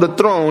sits on the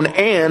throne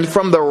and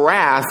from the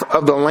wrath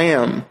of the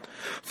Lamb.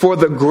 For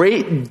the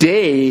great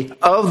day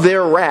of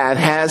their wrath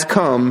has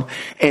come,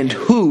 and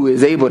who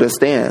is able to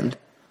stand?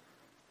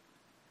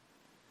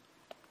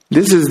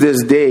 This is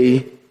this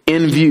day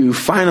in view,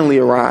 finally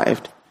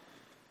arrived,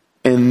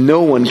 and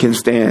no one can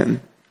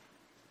stand.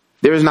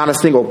 There is not a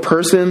single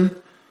person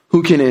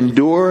who can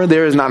endure.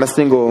 There is not a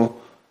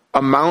single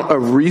amount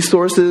of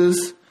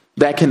resources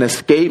that can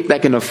escape,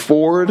 that can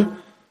afford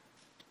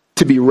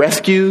to be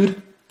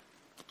rescued.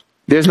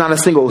 There's not a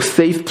single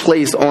safe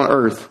place on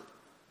earth.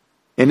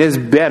 And it's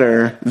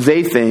better,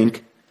 they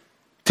think,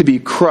 to be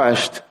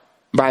crushed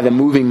by the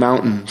moving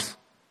mountains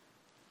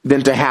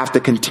than to have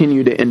to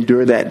continue to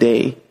endure that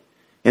day.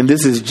 And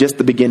this is just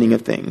the beginning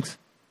of things.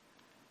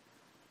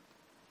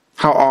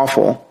 How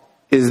awful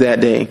is that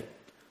day?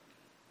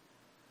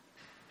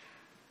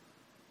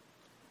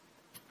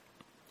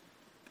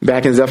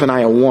 Back in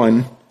Zephaniah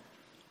 1,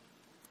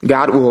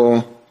 God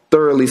will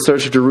thoroughly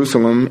search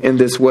Jerusalem in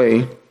this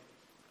way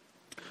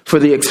for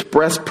the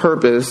express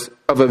purpose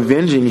of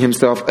avenging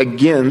himself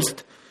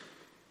against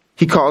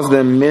He calls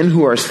them men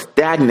who are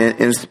stagnant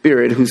in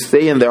spirit, who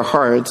say in their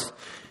hearts,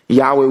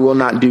 Yahweh will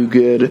not do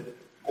good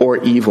or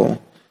evil.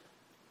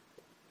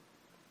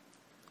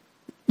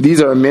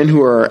 These are men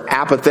who are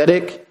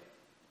apathetic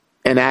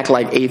and act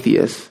like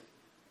atheists.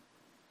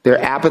 They're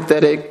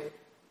apathetic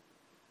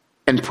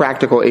and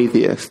practical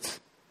atheists.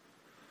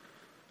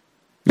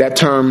 That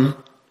term,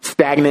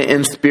 stagnant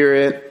in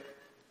spirit,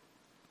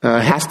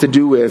 has to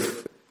do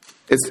with,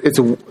 it's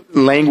a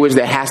language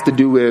that has to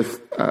do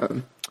with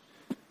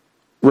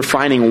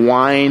refining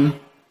wine.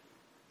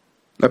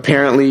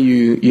 Apparently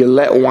you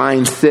let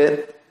wine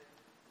sit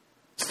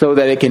so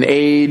that it can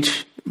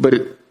age, but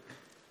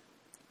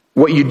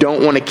what you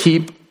don't want to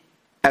keep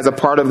as a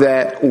part of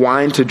that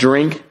wine to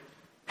drink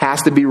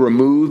has to be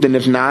removed, and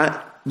if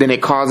not, then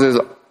it causes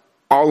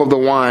all of the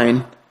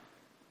wine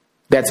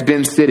that's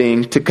been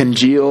sitting to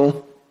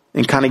congeal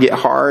and kind of get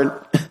hard.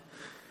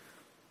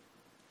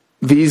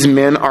 These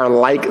men are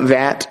like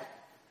that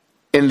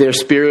in their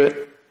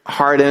spirit,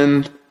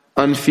 hardened,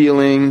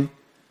 unfeeling,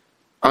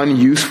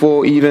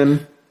 unuseful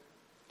even,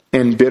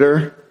 and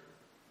bitter,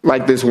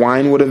 like this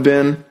wine would have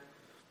been.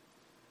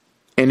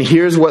 And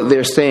here's what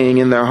they're saying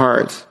in their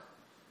hearts.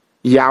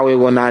 Yahweh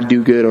will not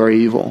do good or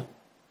evil.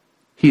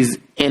 He's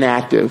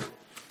inactive.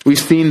 We've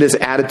seen this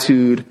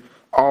attitude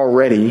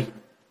already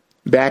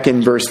back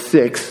in verse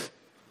 6.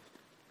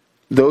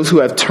 Those who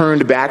have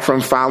turned back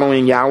from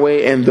following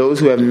Yahweh and those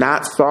who have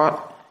not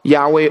sought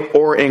Yahweh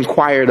or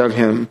inquired of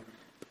him.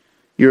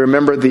 You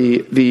remember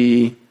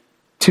the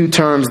two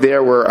terms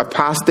there were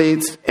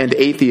apostates and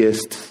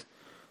atheists.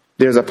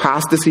 There's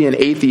apostasy and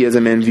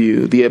atheism in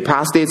view. The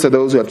apostates are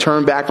those who have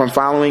turned back from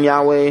following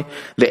Yahweh.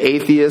 The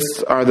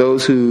atheists are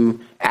those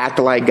who act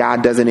like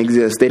God doesn't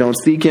exist. They don't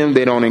seek him.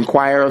 They don't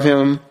inquire of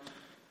him.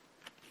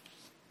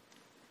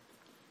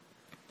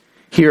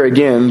 Here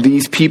again,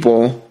 these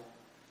people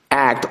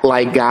act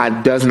like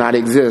God does not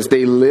exist.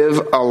 They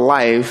live a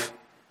life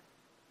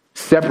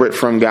separate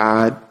from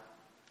God,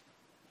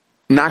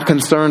 not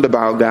concerned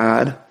about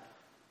God,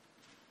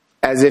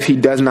 as if he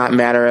does not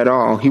matter at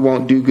all. He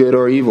won't do good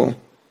or evil.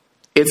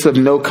 It's of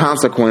no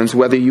consequence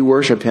whether you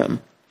worship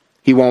him.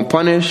 He won't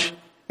punish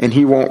and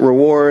he won't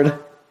reward.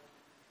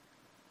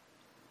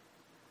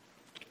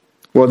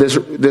 Well, this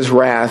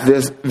wrath,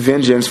 this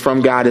vengeance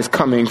from God is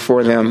coming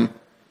for them.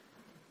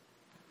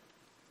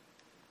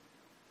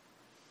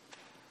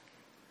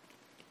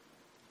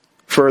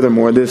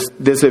 Furthermore,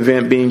 this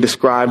event being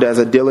described as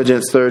a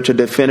diligent search, a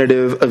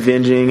definitive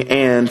avenging,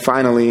 and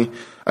finally,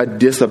 a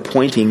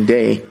disappointing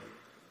day.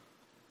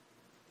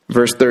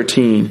 Verse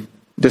 13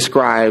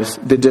 describes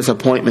the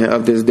disappointment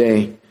of this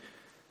day.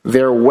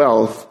 Their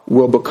wealth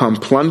will become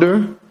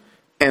plunder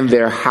and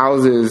their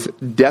houses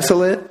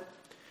desolate.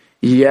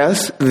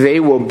 Yes, they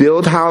will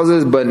build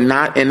houses but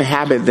not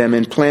inhabit them,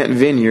 and plant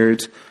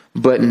vineyards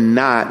but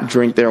not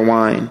drink their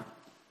wine.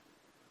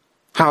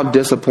 How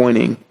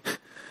disappointing.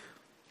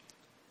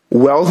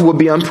 Wealth will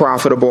be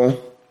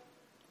unprofitable.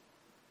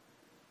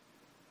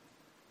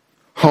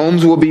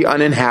 Homes will be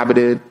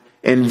uninhabited,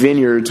 and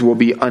vineyards will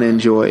be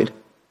unenjoyed.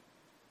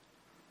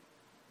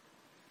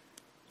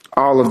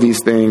 All of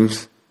these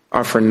things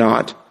are for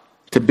naught.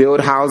 To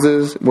build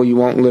houses, well, you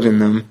won't live in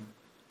them.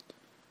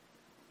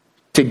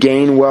 To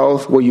gain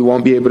wealth, well, you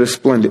won't be able to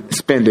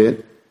spend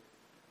it.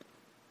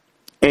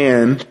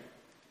 And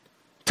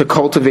to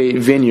cultivate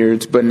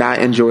vineyards but not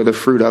enjoy the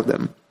fruit of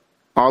them.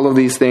 All of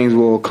these things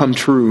will come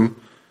true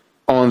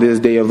on this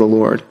day of the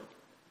Lord.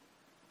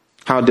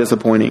 How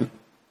disappointing.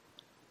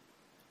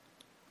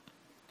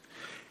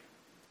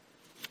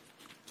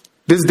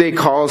 This day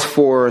calls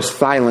for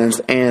silence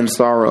and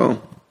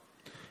sorrow.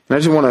 And I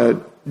just want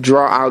to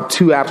draw out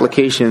two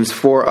applications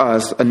for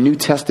us, a New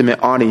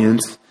Testament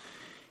audience,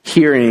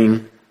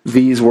 hearing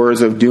these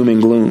words of doom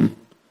and gloom.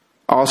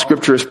 All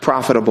scripture is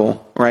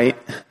profitable, right?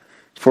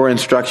 For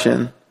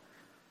instruction,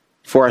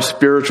 for our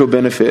spiritual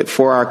benefit,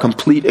 for our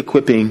complete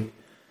equipping.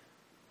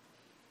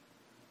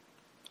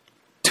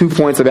 2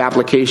 points of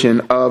application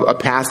of a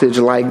passage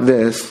like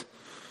this.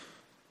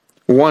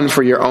 One,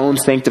 for your own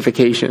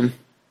sanctification.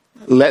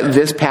 Let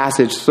this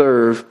passage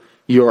serve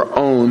your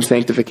own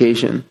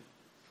sanctification.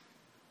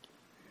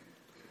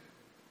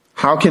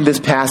 How can this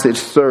passage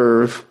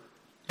serve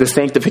the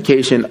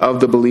sanctification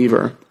of the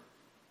believer?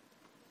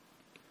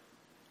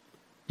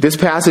 This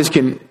passage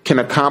can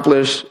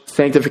accomplish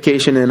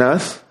sanctification in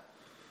us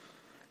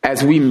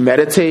as we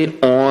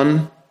meditate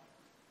on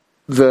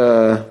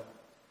the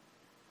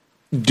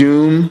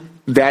doom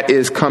that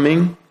is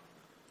coming,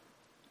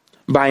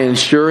 by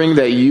ensuring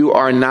that you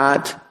are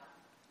not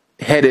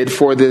headed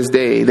for this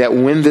day, that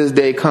when this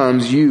day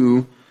comes,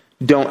 you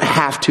don't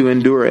have to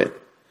endure it.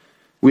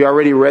 We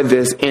already read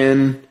this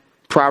in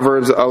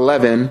Proverbs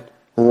 11,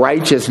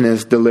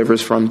 righteousness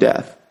delivers from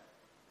death.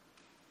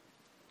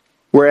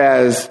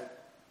 Whereas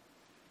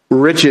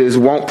riches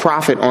won't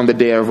profit on the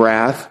day of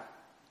wrath,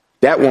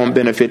 that won't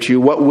benefit you.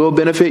 What will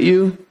benefit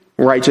you?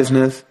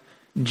 Righteousness.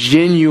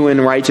 Genuine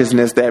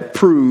righteousness that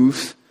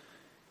proves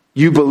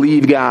you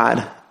believe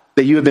God,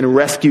 that you have been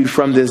rescued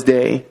from this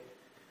day,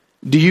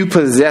 Do you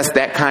possess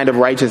that kind of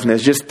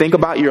righteousness? Just think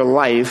about your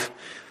life.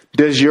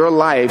 Does your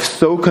life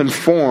so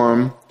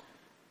conform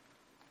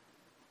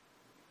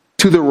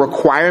to the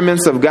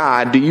requirements of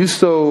God? Do you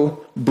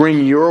so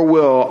bring your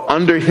will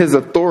under his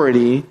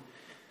authority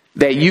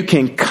that you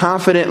can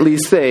confidently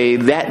say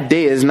that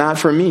day is not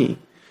for me?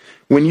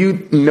 When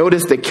you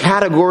notice the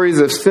categories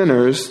of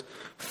sinners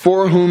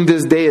for whom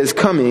this day is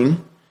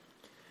coming,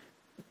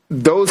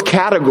 those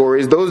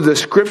categories, those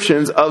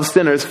descriptions of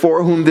sinners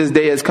for whom this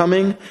day is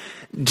coming,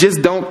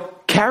 just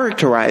don't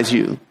characterize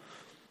you.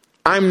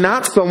 I'm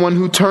not someone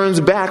who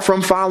turns back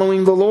from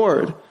following the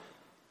Lord.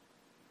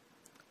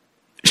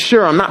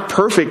 Sure, I'm not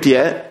perfect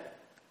yet.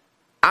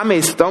 I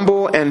may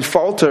stumble and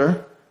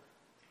falter,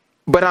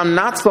 but I'm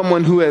not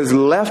someone who has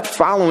left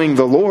following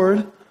the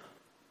Lord.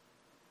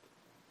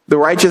 The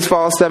righteous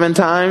falls 7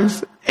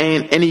 times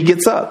and he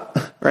gets up,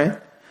 right?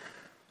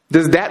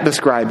 Does that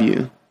describe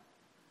you?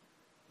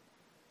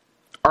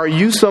 Are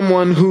you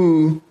someone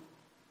who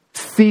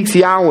seeks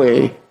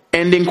Yahweh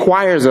and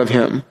inquires of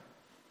him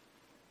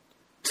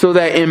so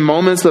that in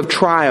moments of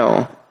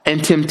trial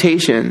and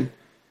temptation,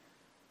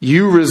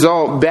 you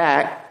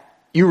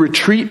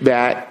retreat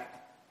back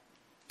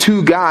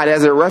to God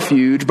as a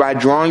refuge by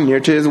drawing near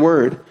to his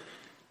word?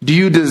 Do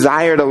you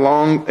desire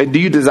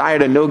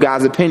to know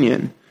God's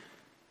opinion?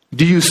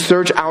 Do you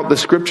search out the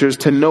scriptures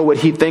to know what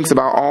he thinks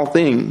about all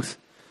things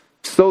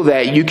so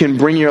that you can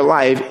bring your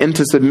life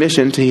into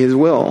submission to his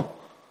will?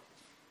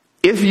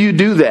 If you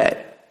do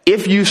that,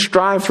 if you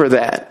strive for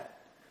that,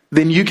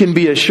 then you can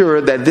be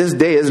assured that this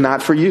day is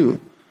not for you,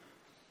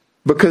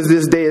 because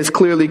this day is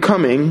clearly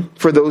coming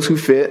for those who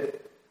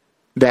fit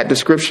that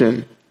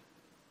description.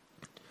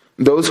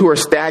 Those who are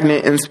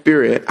stagnant in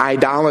spirit,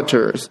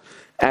 idolaters,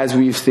 as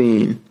we've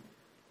seen.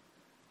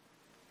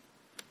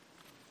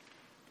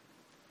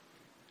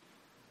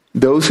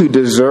 Those who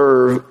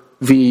deserve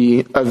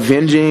the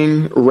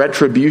avenging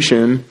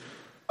retribution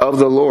of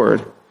the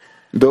Lord.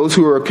 Those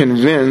who are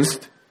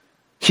convinced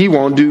he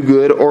won't do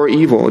good or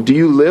evil. Do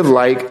you live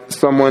like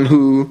someone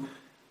who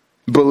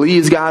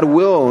believes God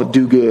will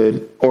do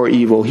good or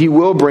evil? He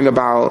will bring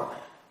about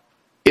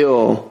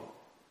ill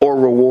or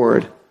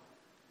reward.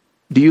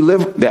 Do you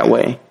live that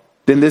way?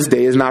 Then this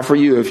day is not for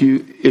you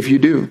if you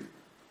do.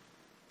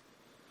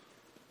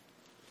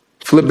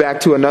 Flip back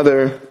to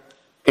another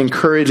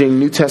encouraging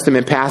New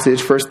Testament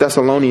passage, 1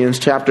 Thessalonians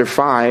chapter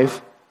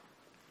 5.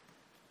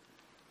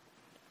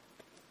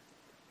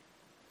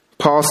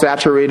 Paul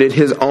saturated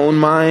his own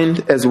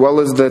mind as well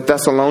as the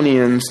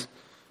Thessalonians'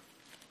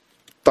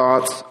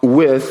 thoughts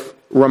with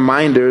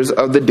reminders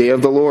of the day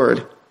of the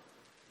Lord.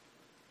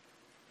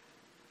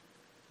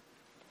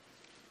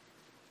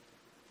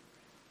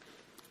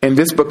 And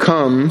this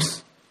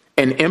becomes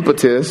an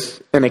impetus,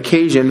 an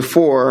occasion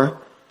for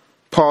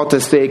Paul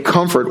to say,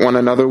 comfort one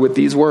another with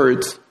these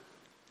words.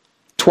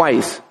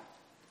 Twice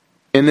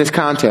in this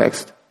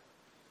context.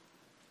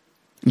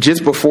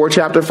 Just before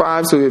chapter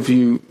 5, so if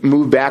you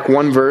move back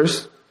one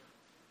verse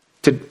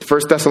to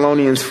 1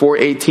 Thessalonians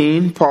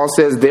 4:18, Paul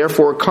says,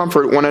 therefore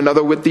comfort one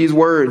another with these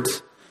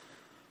words.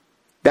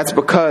 That's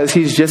because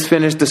he's just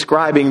finished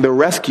describing the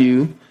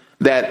rescue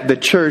that the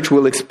church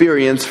will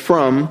experience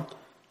from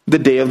the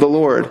day of the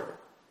Lord,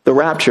 the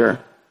rapture.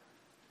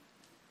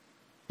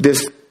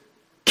 This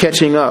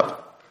catching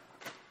up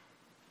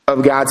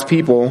of God's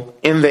people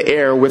in the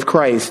air with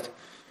Christ.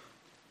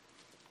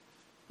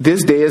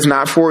 This day is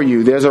not for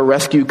you. There's a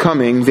rescue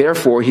coming.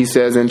 Therefore, he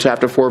says in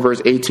chapter 4, verse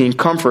 18,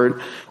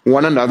 comfort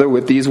one another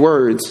with these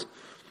words.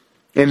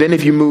 And then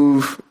if you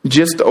move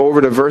just over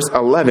to verse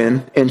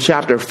 11 in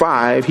chapter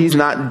 5, he's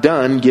not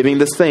done giving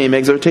the same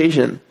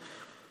exhortation.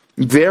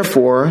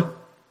 Therefore,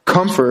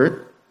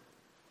 comfort,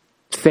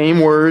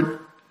 same word,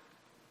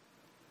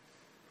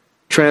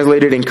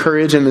 translated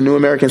encourage in the New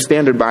American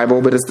Standard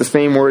Bible, but it's the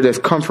same word as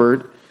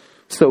comfort.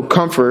 So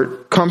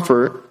comfort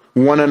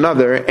one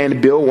another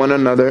and build one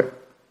another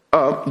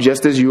up,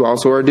 just as you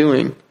also are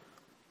doing.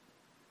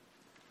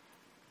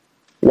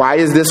 Why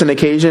is this an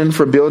occasion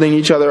for building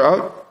each other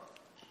up?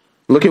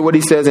 Look at what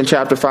he says in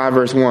chapter 5,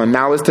 verse 1.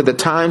 Now as to the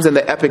times and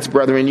the epochs,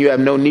 brethren, you have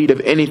no need of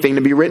anything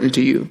to be written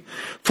to you.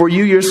 For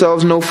you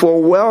yourselves know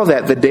full well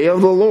that the day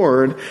of the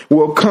Lord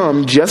will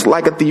come just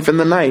like a thief in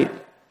the night.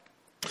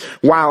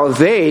 While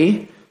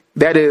they,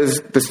 that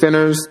is the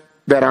sinners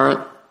that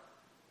aren't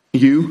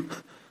you,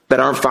 that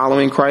aren't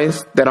following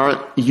Christ, that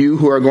aren't you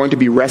who are going to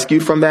be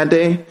rescued from that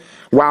day,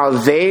 while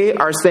they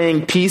are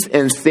saying peace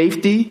and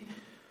safety,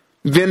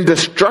 then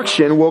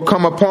destruction will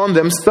come upon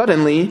them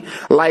suddenly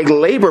like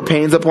labor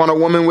pains upon a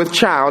woman with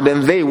child,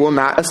 and they will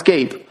not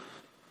escape.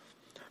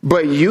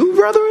 But you,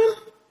 brethren,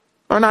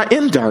 are not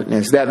in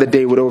darkness, that the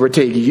day would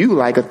overtake you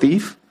like a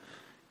thief.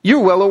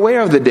 You're well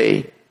aware of the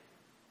day.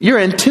 You're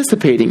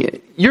anticipating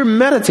it. You're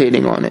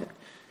meditating on it.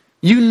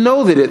 You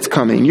know that it's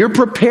coming. You're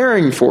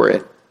preparing for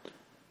it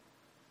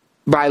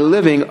by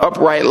living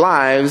upright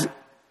lives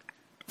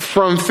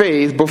from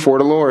faith before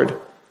the Lord.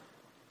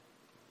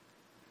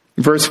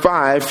 Verse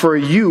 5, for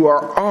you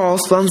are all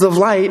sons of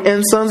light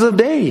and sons of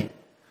day.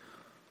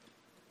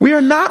 We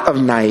are not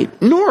of night,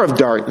 nor of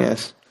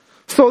darkness.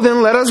 So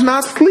then let us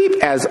not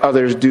sleep as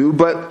others do,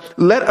 but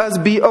let us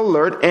be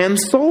alert and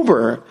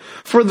sober.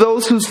 For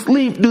those who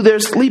sleep do their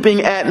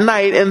sleeping at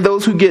night, and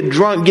those who get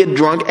drunk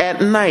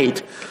at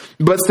night.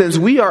 But since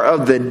we are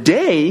of the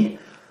day,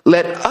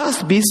 let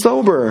us be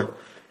sober,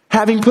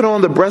 having put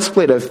on the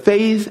breastplate of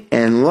faith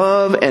and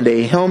love, and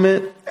a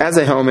helmet,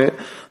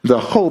 the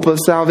hope of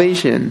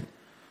salvation.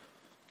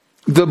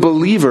 The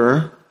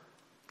believer,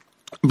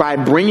 by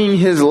bringing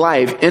his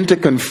life into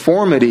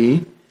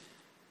conformity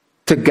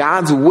to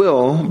God's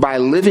will, by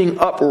living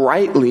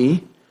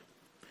uprightly,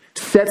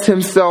 sets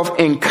himself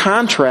in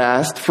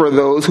contrast for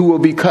those who will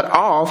be cut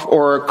off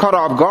or caught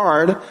off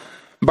guard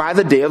by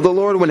the day of the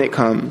Lord when it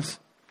comes.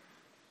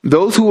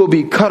 Those who will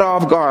be cut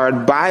off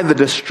guard by the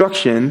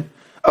destruction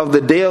of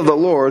the day of the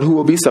Lord, who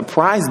will be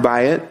surprised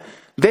by it,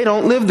 they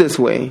don't live this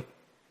way.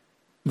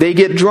 They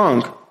get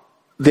drunk.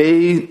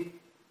 They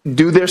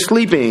do their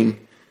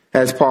sleeping,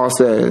 as Paul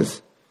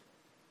says.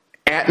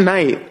 At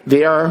night,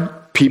 they are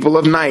people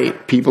of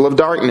night, people of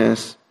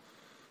darkness.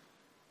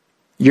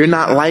 You're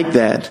not like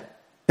that.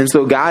 And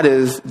so God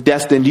has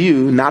destined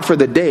you not for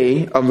the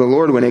day of the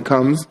Lord when it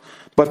comes,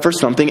 but for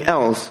something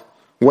else.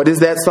 What is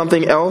that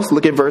something else?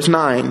 Look at verse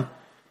 9.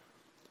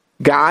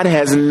 God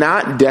has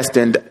not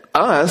destined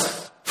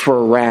us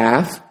for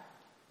wrath.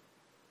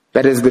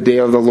 That is the day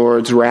of the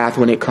Lord's wrath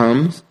when it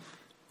comes.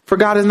 For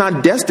God has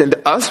not destined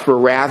us for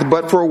wrath,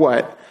 but for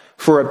what?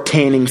 For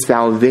obtaining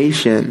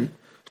salvation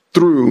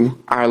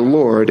through our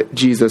Lord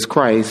Jesus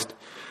Christ,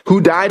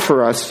 who died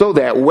for us, so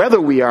that whether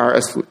we are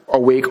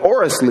awake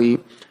or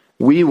asleep,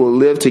 we will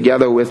live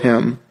together with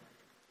him.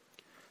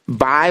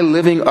 By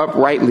living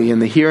uprightly in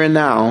the here and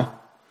now,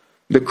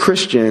 the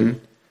Christian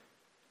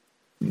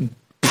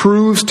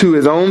proves to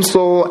his own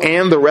soul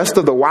and the rest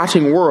of the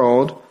watching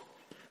world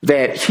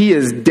that he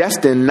is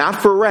destined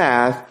not for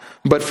wrath,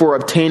 but for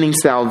obtaining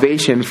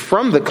salvation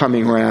from the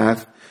coming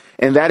wrath,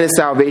 and that is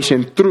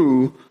salvation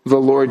through the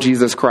Lord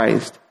Jesus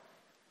Christ.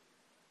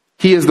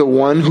 He is the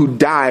one who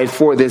died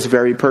for this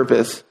very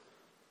purpose,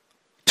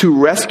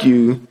 to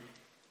rescue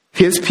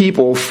his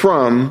people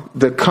from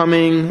the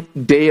coming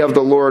day of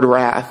the Lord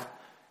wrath.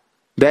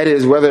 That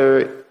is,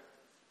 whether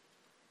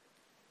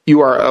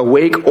you are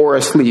awake or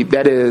asleep.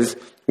 That is,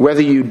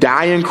 whether you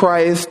die in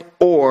Christ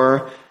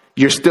or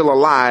you're still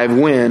alive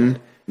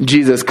when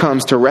Jesus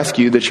comes to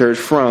rescue the church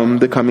from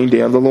the coming day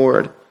of the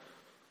Lord.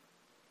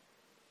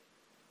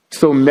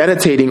 So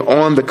meditating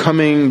on the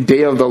coming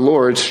day of the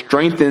Lord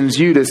strengthens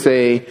you to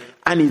say,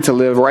 I need to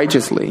live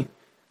righteously.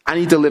 I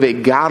need to live a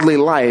godly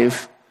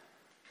life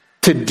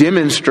to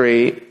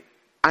demonstrate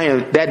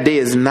that day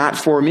is not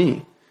for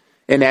me.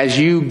 And as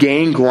you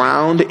gain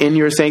ground in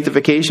your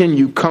sanctification,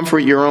 you comfort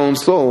your own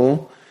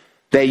soul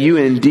that you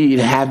indeed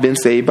have been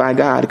saved by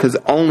God, because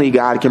only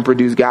God can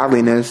produce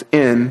godliness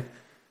in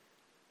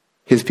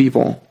his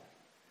people.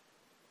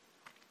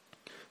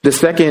 The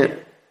second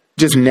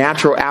just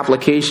natural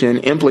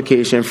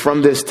implication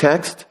from this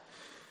text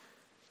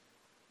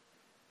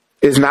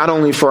is not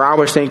only for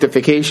our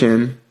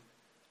sanctification,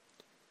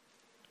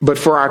 but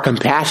for our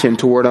compassion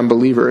toward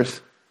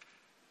unbelievers.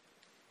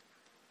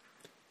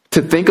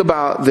 To think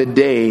about the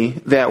day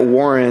that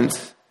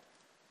warrants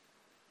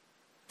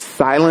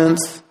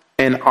silence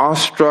and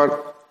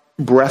awestruck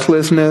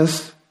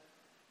breathlessness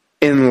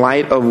in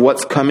light of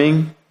what's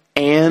coming,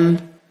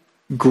 and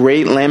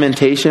great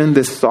lamentation,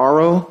 this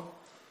sorrow.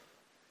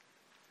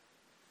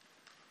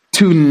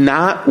 To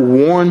not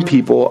warn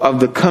people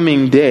of the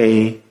coming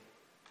day,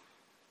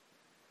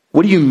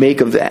 what do you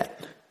make of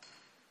that?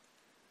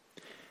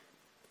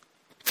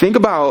 Think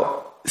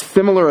about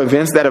similar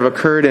events that have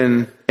occurred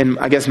in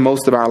I guess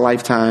most of our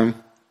lifetime.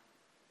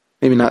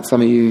 Maybe not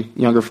some of you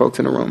younger folks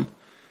in the room.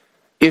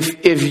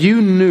 If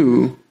you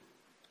knew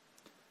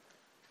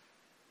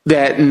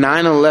that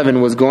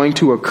 9/11 was going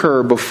to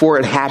occur before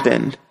it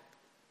happened,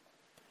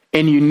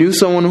 and you knew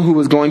someone who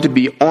was going to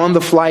be on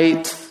the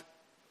flights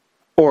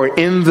or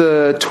in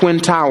the Twin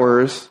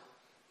Towers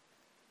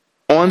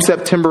on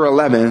September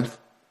 11th,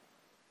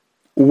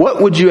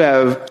 what would you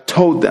have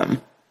told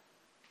them?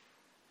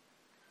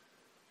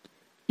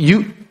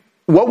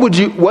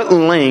 What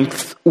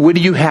lengths would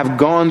you have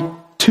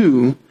gone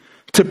to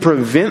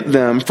prevent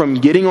them from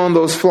getting on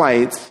those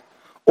flights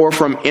or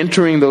from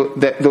entering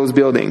those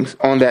buildings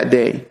on that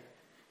day?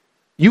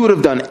 You would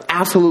have done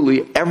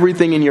absolutely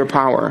everything in your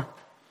power.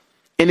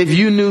 And if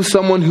you knew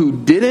someone who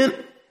didn't,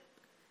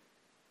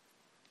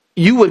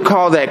 you would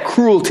call that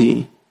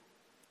cruelty.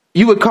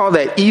 You would call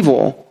that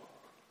evil,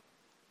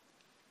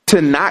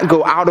 to not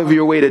go out of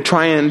your way to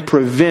try and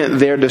prevent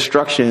their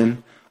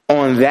destruction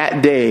on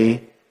that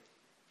day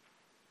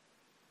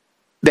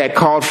that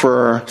called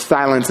for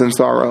silence and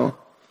sorrow.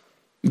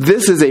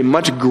 This is a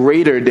much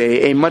greater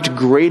day, a much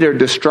greater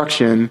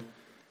destruction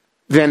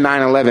than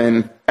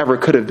 9/11 ever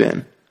could have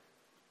been.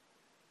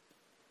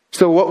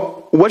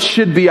 So what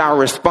should be our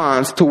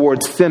response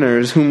towards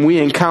sinners whom we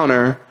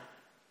encounter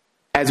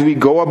as we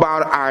go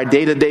about our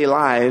day-to-day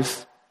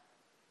lives,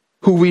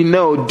 who we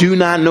know do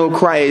not know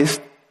Christ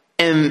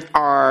and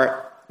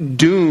are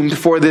doomed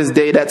for this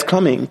day that's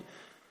coming?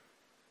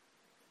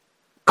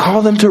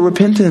 Call them to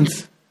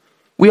repentance.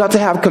 We ought to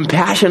have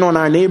compassion on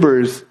our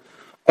neighbors,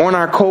 on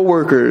our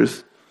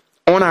coworkers,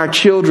 on our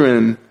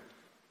children,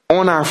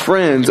 on our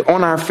friends,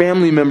 on our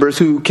family members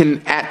who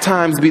can at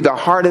times be the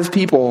hardest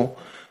people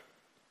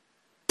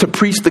to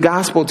preach the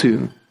gospel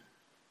to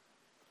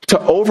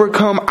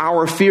overcome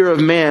our fear of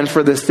man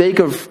for the sake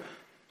of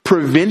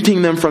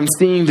preventing them from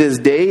seeing this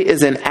day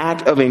is an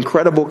act of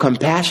incredible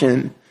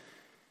compassion.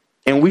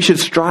 And we should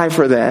strive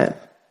for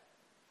that.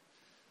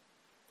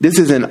 This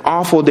is an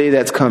awful day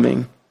that's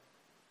coming.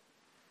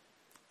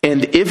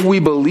 And if we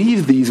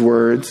believe these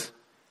words,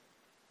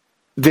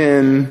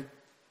 then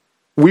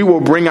we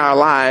will bring our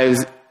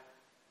lives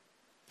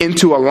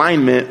into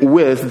alignment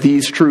with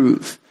these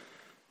truths.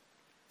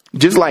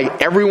 Just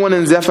like everyone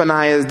in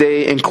Zephaniah's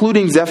day,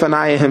 including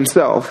Zephaniah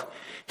himself,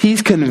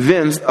 he's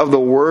convinced of the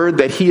word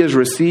that he has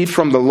received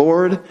from the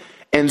Lord.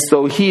 And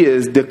so he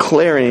is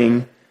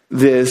declaring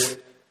this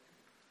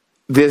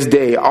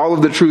day, all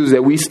of the truths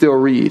that we still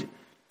read.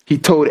 He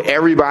told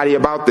everybody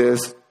about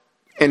this,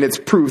 and it's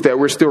proof that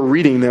we're still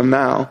reading them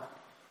now.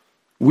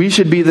 We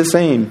should be the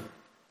same.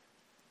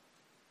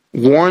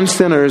 Warn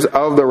sinners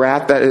of the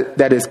wrath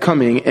that is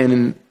coming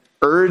and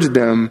urge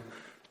them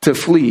to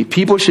flee.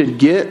 People should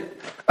get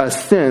a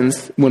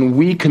sense when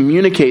we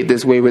communicate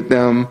this way with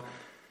them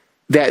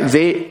that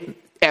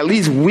at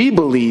least we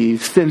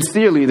believe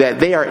sincerely that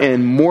they are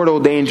in mortal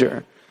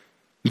danger.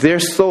 Their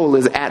soul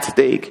is at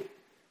stake.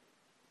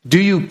 Do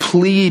you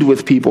plead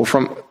with people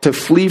to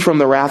flee from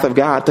the wrath of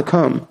God to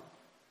come?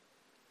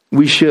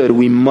 We should.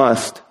 We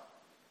must.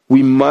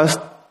 We must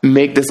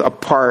make this a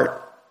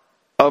part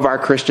of our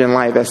Christian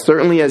life. As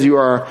certainly as you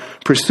are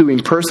pursuing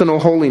personal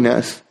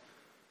holiness,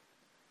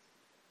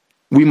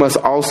 we must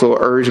also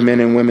urge men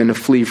and women to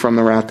flee from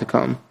the wrath to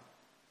come.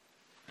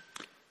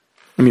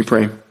 Let me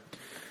pray.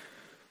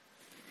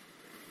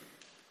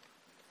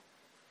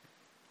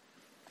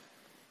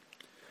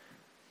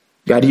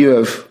 God, you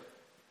have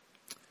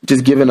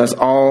just given us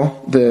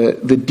all the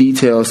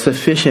details,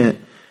 sufficient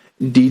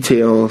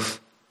details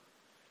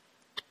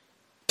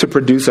to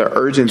produce an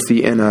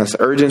urgency in us,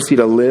 urgency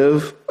to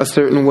live a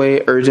certain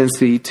way,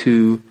 urgency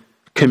to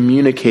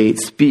communicate,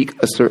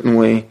 speak a certain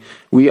way.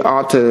 We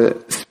ought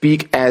to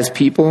speak as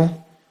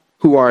people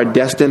who are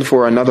destined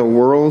for another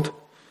world,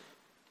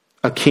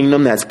 a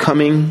kingdom that's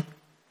coming.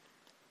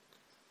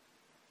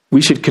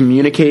 We should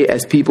communicate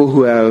as people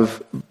who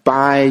have,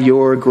 by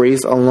your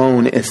grace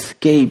alone,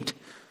 escaped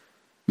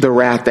the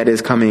wrath that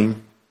is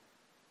coming,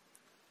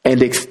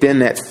 and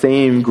extend that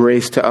same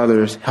grace to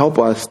others. Help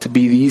us to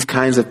be these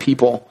kinds of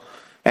people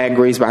at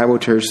Grace Bible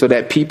Church, so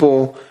that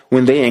people,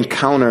 when they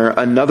encounter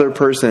another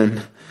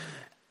person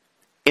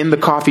in the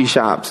coffee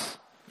shops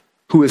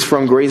who is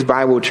from Grace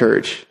Bible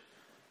Church,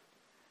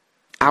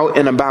 out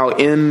and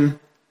about in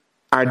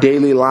our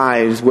daily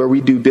lives where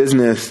we do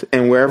business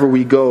and wherever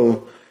we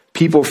go,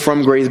 people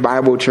from Grace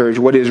Bible Church,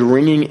 what is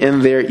ringing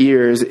in their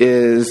ears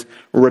is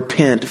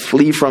repent,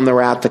 flee from the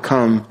wrath to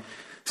come,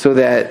 so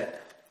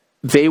that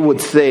they would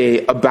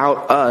say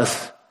about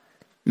us,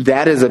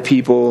 that is a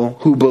people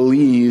who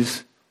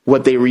believes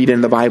what they read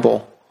in the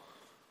Bible.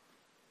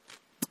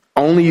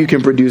 Only you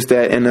can produce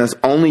that in us.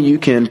 Only you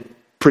can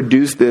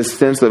produce this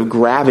sense of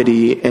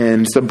gravity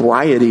and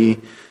sobriety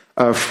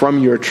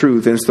from your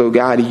truth. And so,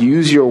 God,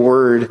 use your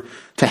word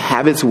to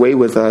have its way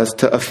with us,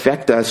 to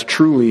affect us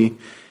truly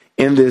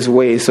in this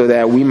way, so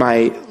that we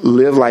might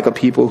live like a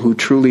people who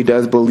truly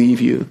does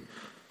believe you.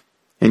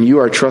 And you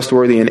are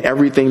trustworthy in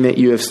everything that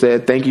you have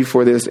said. Thank you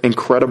for this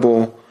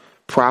incredible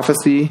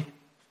prophecy.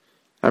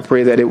 I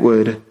pray that it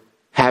would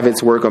have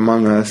its work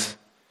among us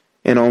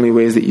in only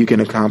ways that you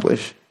can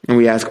accomplish. And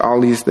we ask all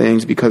these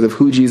things because of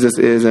who Jesus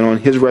is and on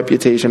his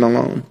reputation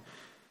alone.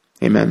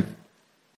 Amen.